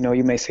then,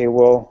 you may say,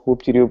 well,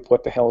 whoop-de-doop,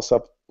 what the hell's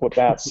up with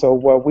that? So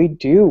what we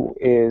do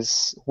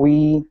is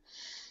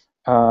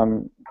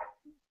um,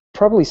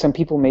 probably some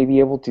people may be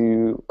able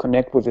to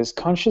connect with this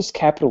conscious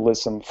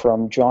capitalism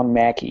from John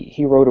Mackey.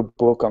 He wrote a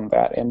book on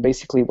that, and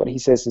basically what he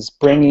says is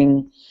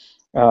bringing,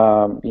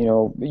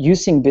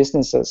 using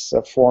business as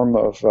a form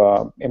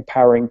of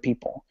empowering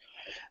people.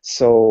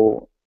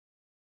 So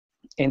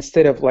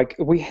instead of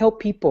we help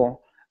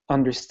people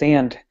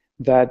understand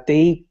that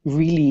they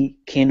really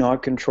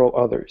cannot control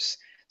others.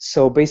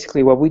 So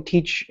basically what we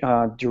teach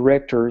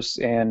directors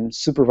and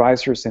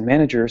supervisors and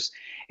managers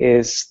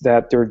is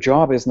that their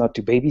job is not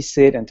to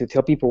babysit and to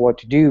tell people what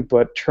to do,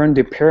 but turn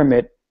the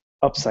pyramid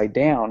upside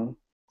down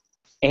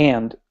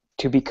and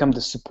to become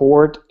the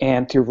support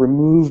and to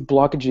remove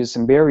blockages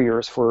and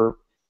barriers for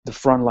the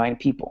frontline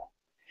people.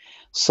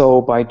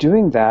 So by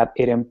doing that,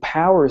 it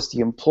empowers the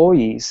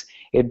employees.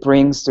 It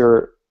brings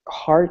their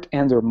heart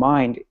and their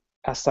mind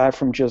aside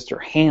from just their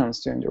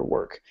hands doing their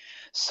work.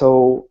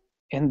 So,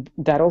 and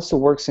that also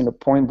works in a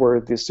point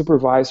where the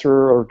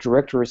supervisor or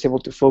director is able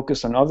to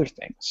focus on other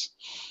things.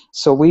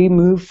 So we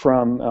move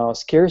from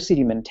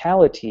scarcity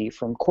mentality,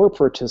 from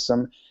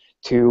corporatism,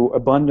 to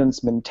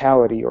abundance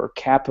mentality or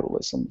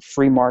capitalism,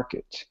 free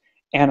market,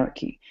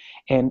 anarchy.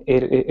 And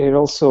it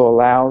also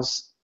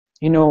allows,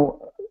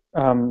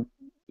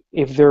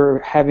 if they're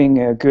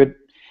having a good,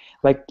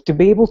 to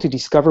be able to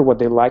discover what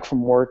they like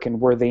from work and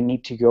where they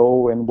need to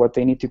go and what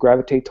they need to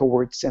gravitate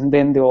towards, and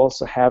then they'll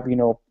also have,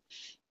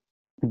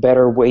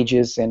 better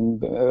wages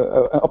and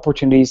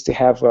opportunities to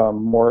have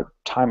more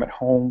time at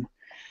home.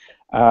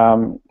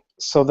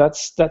 So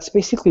that's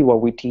basically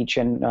what we teach,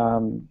 and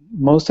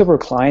most of our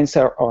clients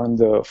are on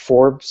the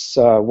Forbes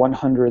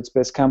 100's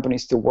best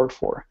companies to work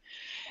for.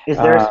 Is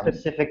there a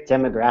specific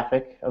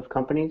demographic of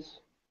companies?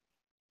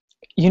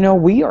 We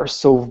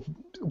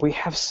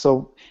have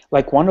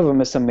one of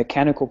them is a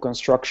mechanical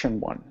construction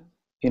one.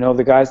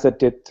 The guys that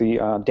did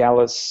the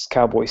Dallas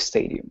Cowboys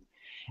Stadium.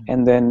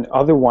 And then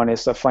other one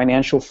is a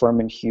financial firm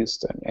in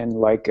Houston, and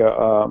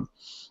a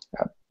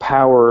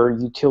power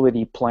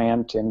utility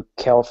plant in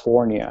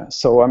California.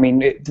 So,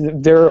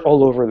 they're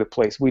all over the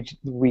place.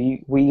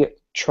 We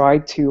try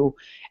to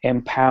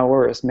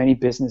empower as many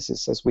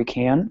businesses as we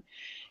can.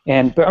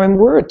 But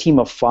we're a team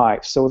of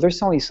 5, so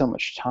there's only so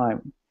much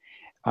time.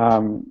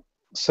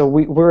 So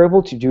we're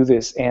able to do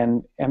this,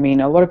 and a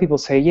lot of people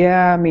say,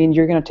 yeah,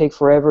 you're going to take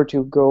forever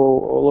to go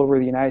all over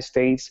the United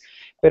States,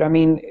 but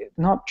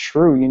not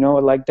true.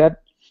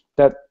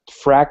 That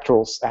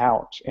fractals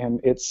out,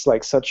 and it's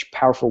such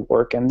powerful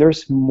work, and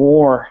there's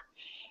more.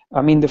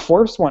 The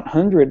Forbes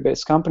 100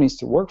 best companies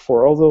to work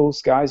for, all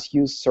those guys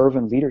use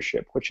servant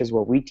leadership, which is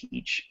what we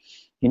teach.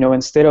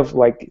 Instead of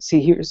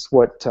here's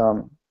what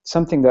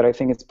something that I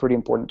think is pretty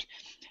important.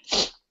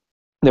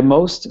 The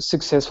most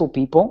successful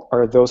people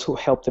are those who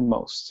help the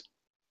most.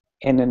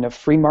 And in a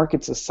free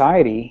market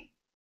society,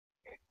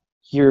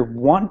 you're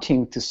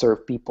wanting to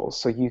serve people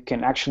so you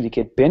can actually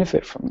get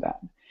benefit from that.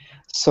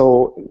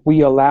 So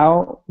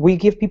we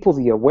give people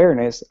the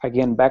awareness,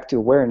 again, back to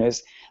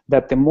awareness,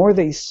 that the more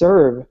they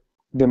serve,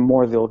 the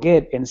more they'll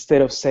get,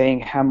 instead of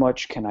saying, how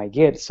much can I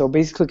get? So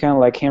basically, kind of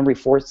like Henry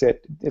Ford said,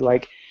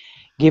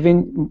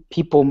 giving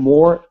people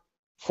more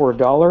for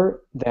 $1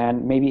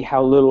 than maybe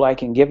how little I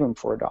can give them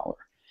for $1.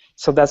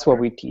 So that's what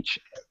we teach,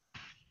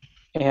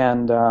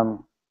 and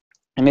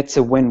it's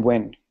a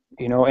win-win,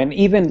 And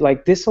even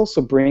this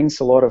also brings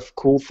a lot of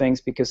cool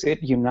things because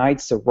it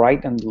unites the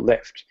right and the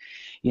left.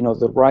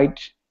 The right,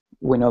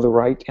 we know the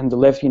right, and the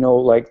left,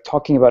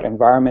 talking about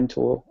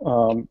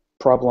environmental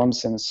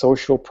problems and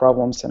social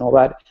problems and all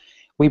that.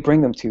 We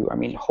bring them to,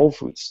 Whole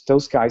Foods.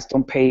 Those guys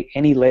don't pay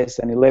any less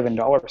than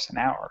 $11 an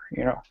hour,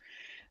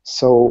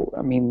 So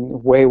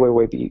way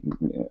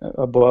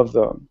above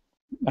the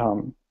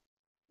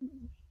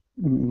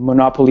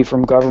monopoly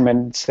from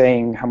government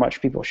saying how much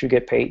people should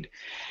get paid.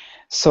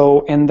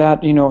 So, and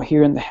that,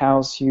 here in the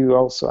house, you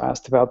also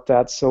asked about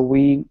that. So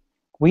we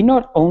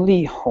not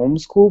only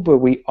homeschool, but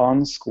we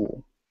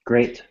on-school.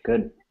 Great,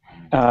 good.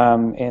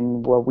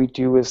 And what we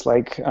do is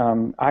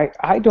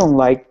I don't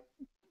like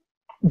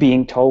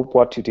being told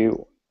what to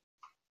do.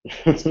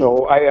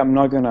 So I am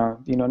not gonna,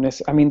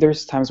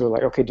 there's times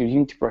where okay, dude, you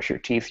need to brush your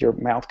teeth. Your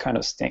mouth kind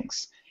of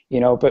stinks,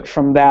 But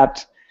from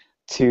that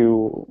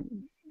to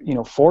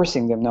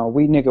forcing them, now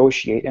we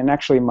negotiate. And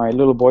actually, my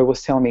little boy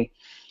was telling me,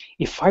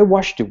 if I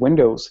wash the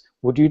windows,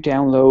 would you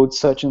download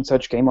such and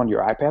such game on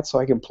your iPad so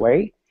I can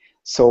play?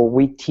 So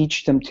we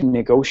teach them to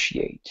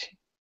negotiate.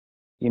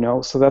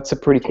 So that's a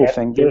pretty cool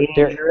thing.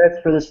 They're insurance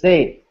for the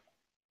state.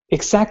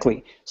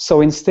 Exactly.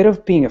 So instead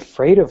of being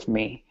afraid of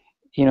me,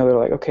 they're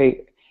like,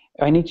 okay,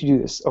 I need to do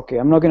this. Okay,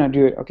 I'm not gonna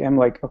do it. Okay, I'm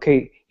like,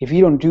 okay, if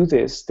you don't do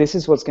this, this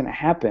is what's gonna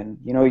happen.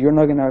 You're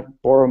not gonna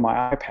borrow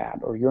my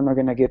iPad, or you're not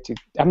gonna get to.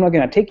 I'm not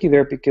gonna take you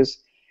there because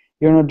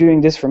you're not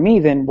doing this for me.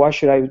 Then why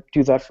should I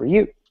do that for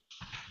you?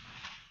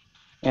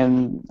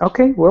 And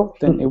okay, well,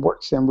 then it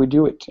works, and we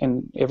do it,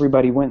 and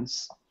everybody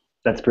wins.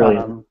 That's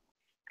brilliant.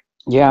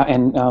 Yeah,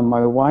 and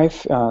my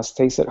wife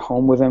stays at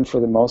home with them for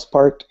the most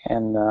part,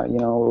 and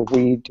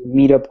we do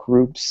meetup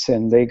groups,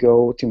 and they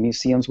go to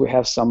museums. We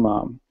have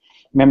some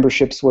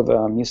memberships with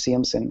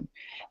museums, and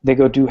they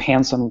go do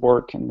hands-on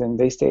work, and then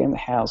they stay in the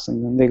house,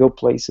 and then they go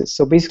places.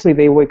 So basically,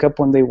 they wake up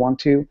when they want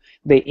to,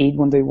 they eat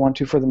when they want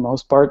to, for the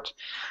most part.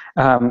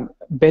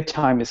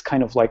 Bedtime is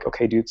kind of like,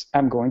 okay, dudes,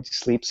 I'm going to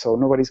sleep, so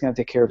nobody's going to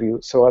take care of you.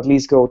 So at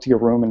least go to your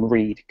room and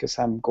read, because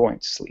I'm going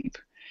to sleep.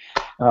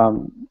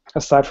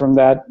 Aside from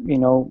that,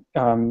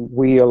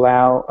 we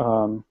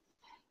allow.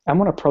 I'm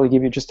gonna probably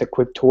give you just a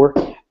quick tour.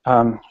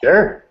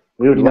 Sure,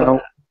 we would love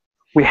that.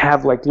 We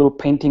have like little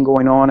painting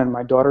going on, and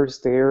my daughter's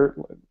there.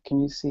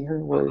 Can you see her?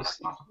 Where is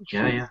she?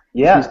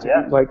 Yeah.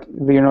 Like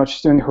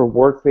she's doing her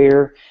work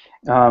there.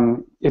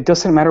 It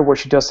doesn't matter what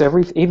she does.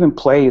 Even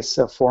play is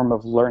a form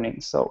of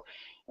learning. So,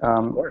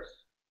 of course.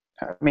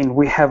 I mean,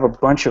 we have a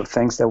bunch of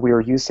things that we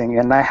are using,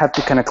 and I had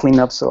to kind of clean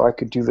up so I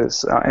could do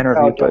this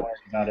interview. Don't worry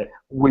about it.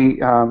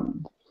 We,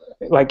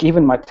 like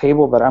even my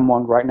table that I'm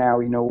on right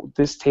now,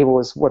 this table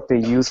is what they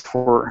use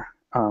for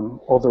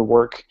all their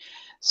work.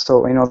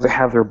 So, they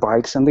have their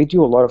bikes, and they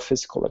do a lot of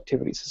physical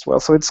activities as well.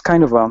 So it's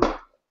kind of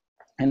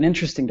an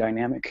interesting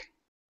dynamic.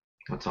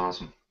 That's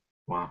awesome.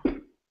 Wow.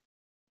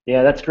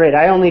 Yeah, that's great.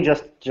 I only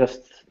just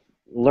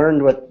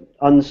learned what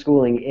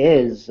unschooling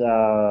is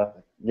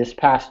this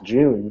past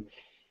June.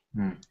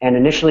 And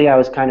initially I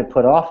was kind of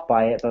put off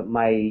by it, but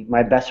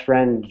my best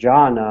friend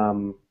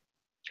John,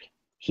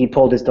 he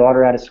pulled his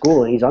daughter out of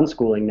school, and he's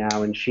unschooling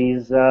now, and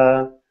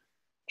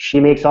she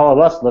makes all of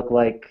us look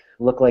like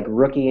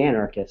rookie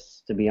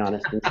anarchists, to be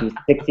honest, and she's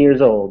 6 years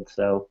old.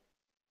 So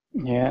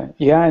yeah,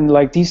 and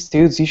like these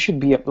dudes, you should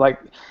be like,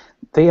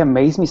 they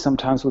amaze me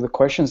sometimes with the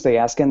questions they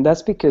ask, and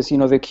that's because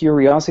the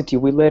curiosity,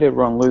 we let it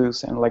run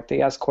loose, and like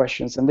they ask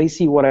questions, and they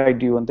see what I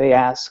do, and they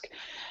ask.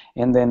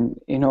 And then,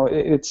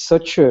 it's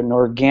such an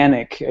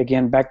organic,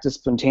 again, back to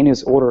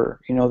spontaneous order.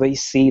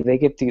 They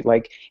get to,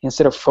 like,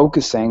 instead of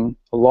focusing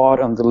a lot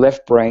on the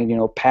left brain,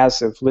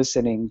 passive,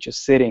 listening,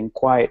 just sitting,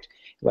 quiet,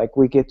 like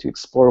we get to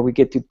explore, we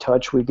get to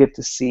touch, we get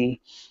to see.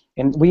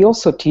 And we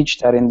also teach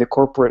that in the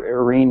corporate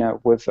arena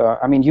with,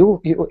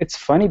 it's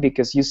funny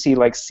because you see,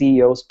 like,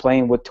 CEOs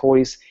playing with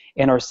toys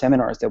in our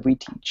seminars that we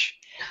teach.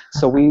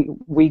 So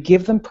we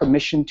give them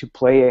permission to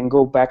play and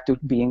go back to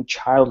being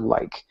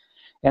childlike.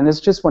 And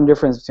there's just one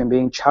difference between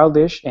being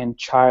childish and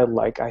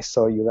childlike. I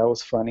saw you. That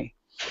was funny.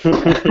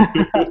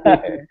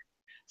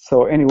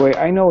 So anyway,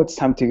 I know it's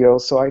time to go.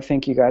 So I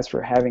thank you guys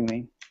for having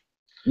me.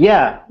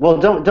 Yeah. Well,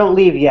 don't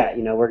leave yet.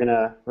 We're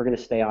gonna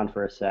stay on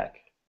for a sec.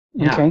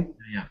 Yeah. Okay.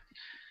 Yeah.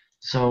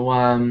 So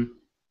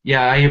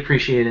I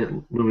appreciate it,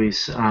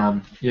 Luis.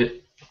 That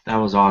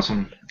was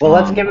awesome. Well,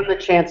 let's give him the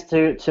chance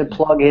to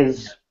plug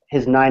his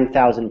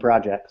 9,000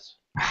 projects.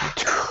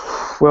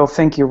 Well,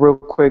 thank you. Real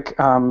quick.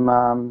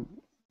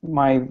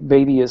 My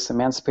baby is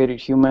Emancipated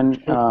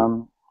Human.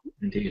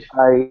 Indeed.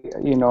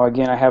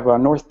 Again, I have a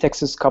North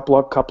Texas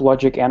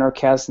Coplogic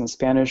Anarchast in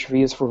Spanish.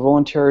 V is for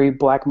voluntary.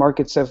 Black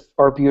markets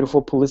are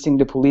beautiful. Policing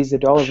the police. The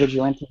Dollar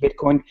Vigilante.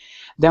 Bitcoin.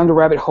 Down the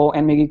Rabbit Hole.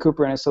 And Maggie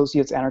Cooper and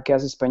Associates.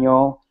 Anarchast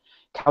Espanol.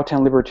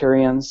 Cowtown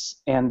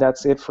Libertarians. And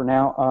that's it for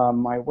now.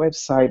 My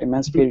website,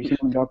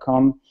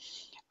 emancipatedhuman.com.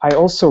 I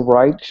also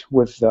write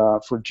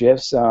for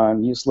Jeff's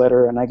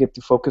newsletter, and I get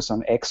to focus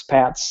on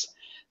expats.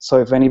 So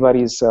if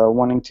anybody's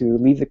wanting to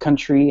leave the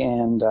country,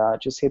 and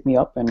just hit me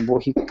up, and we'll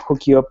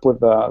hook you up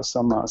with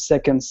some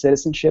second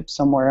citizenship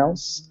somewhere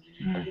else.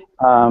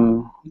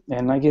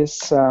 And I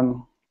guess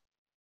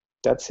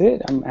that's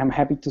it. I'm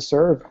happy to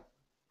serve.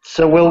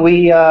 So will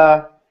we?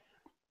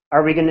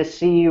 Are we going to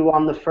see you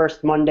on the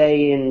first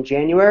Monday in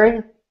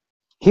January?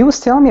 He was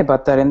telling me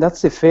about that, and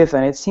that's the 5th,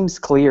 and it seems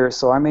clear.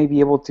 So I may be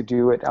able to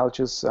do it. I'll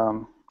just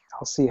I'll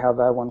see how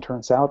that one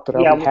turns out. But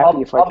I'll be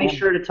happy if I can. I'll be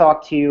sure to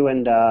talk to you,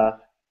 and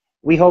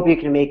we hope you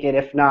can make it.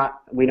 If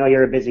not, we know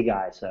you're a busy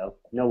guy, so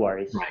no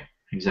worries. Right,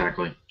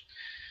 exactly.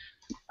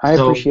 I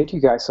appreciate you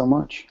guys so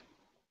much.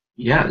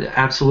 Yeah,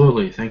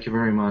 absolutely. Thank you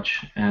very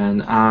much.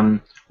 And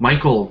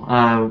Michael,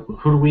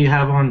 who do we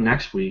have on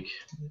next week?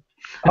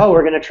 Oh,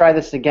 we're going to try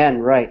this again,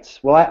 right.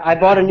 Well, I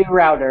bought a new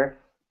router.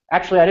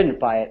 Actually, I didn't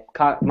buy it.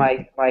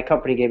 My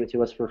company gave it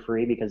to us for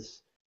free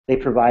because they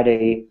provide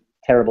a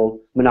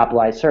terrible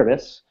monopolized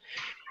service.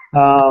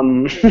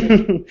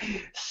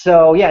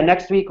 So yeah,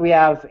 next week we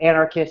have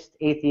anarchist,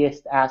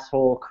 atheist,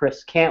 asshole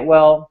Chris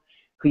Cantwell,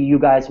 who you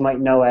guys might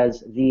know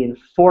as the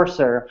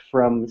enforcer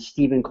from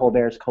Stephen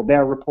Colbert's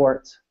Colbert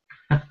Report.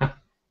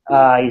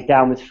 He's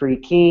down with Free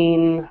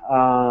Keene.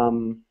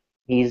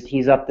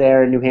 He's up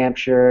there in New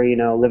Hampshire,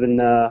 living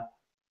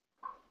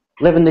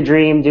the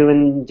dream,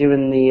 doing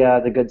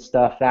the good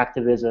stuff,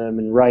 activism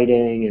and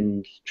writing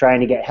and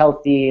trying to get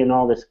healthy and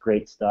all this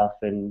great stuff.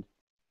 And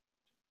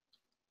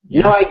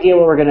no idea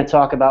what we're going to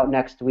talk about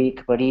next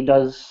week, but he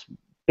does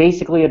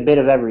basically a bit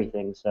of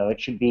everything, so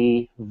it should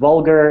be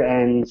vulgar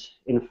and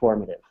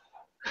informative.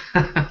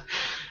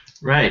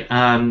 Right.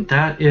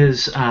 That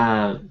is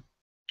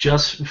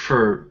just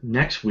for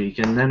next week,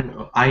 and then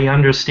I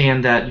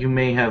understand that you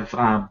may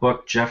have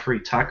booked Jeffrey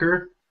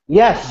Tucker.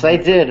 Yes, I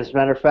did. As a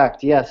matter of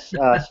fact, yes.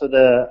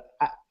 So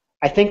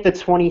I think the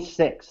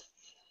 26th.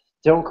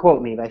 Don't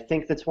quote me, but I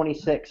think the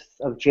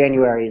 26th of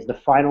January is the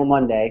final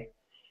Monday,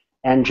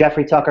 and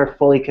Jeffrey Tucker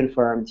fully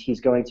confirmed he's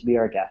going to be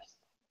our guest.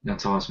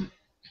 That's awesome.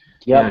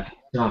 Yep. Yeah, good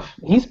stuff.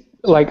 He's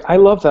like, I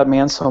love that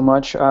man so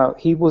much.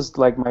 He was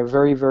like my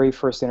very, very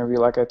first interview,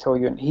 like I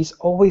told you, and he's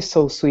always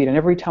so sweet. And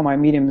every time I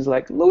meet him, he's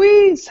like,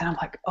 Luis, and I'm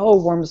like, oh,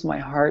 warms my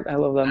heart. I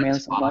love that man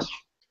so much.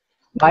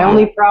 My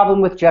only problem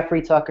with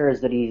Jeffrey Tucker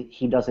is that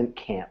he doesn't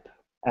camp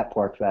at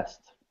PorcFest.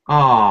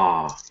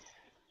 Oh.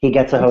 He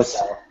gets a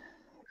hotel.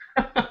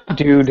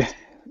 Dude.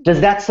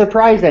 Does that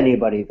surprise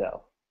anybody,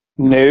 though?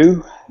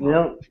 No.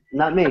 No,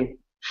 not me.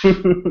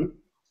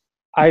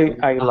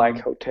 I like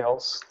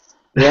hotels.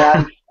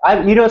 Yeah,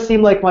 you don't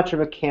seem like much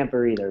of a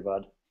camper either,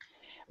 bud.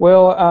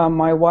 Well,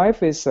 my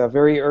wife is a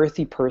very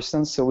earthy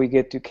person, so we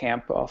get to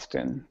camp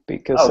often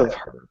because of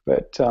her.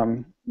 But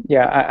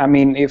yeah, I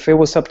mean, if it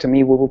was up to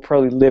me, we would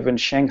probably live in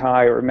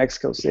Shanghai or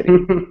Mexico City.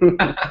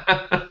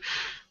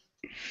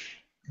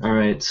 All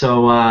right,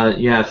 so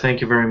yeah, thank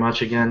you very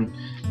much again.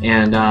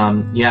 And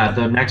yeah,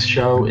 the next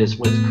show is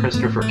with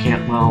Christopher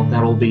Cantwell.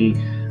 That'll be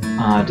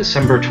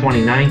December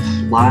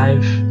 29th,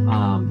 live,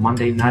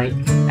 Monday night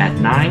at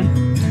 9.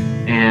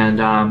 And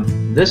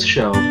this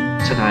show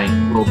tonight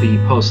will be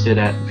posted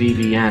at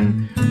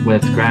VVN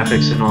with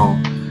graphics and all.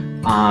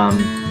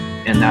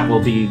 And that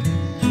will be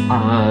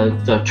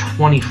the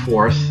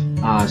 24th,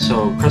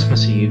 so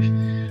Christmas Eve,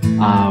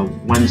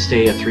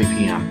 Wednesday at 3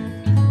 p.m.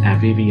 at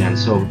VVN.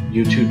 So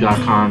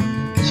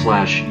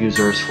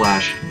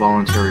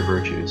youtube.com/user/voluntary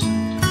virtues.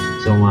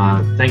 So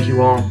thank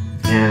you all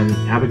and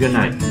have a good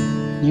night.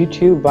 You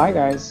too. Bye,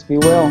 guys. Be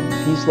well.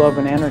 Peace, love,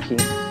 and anarchy.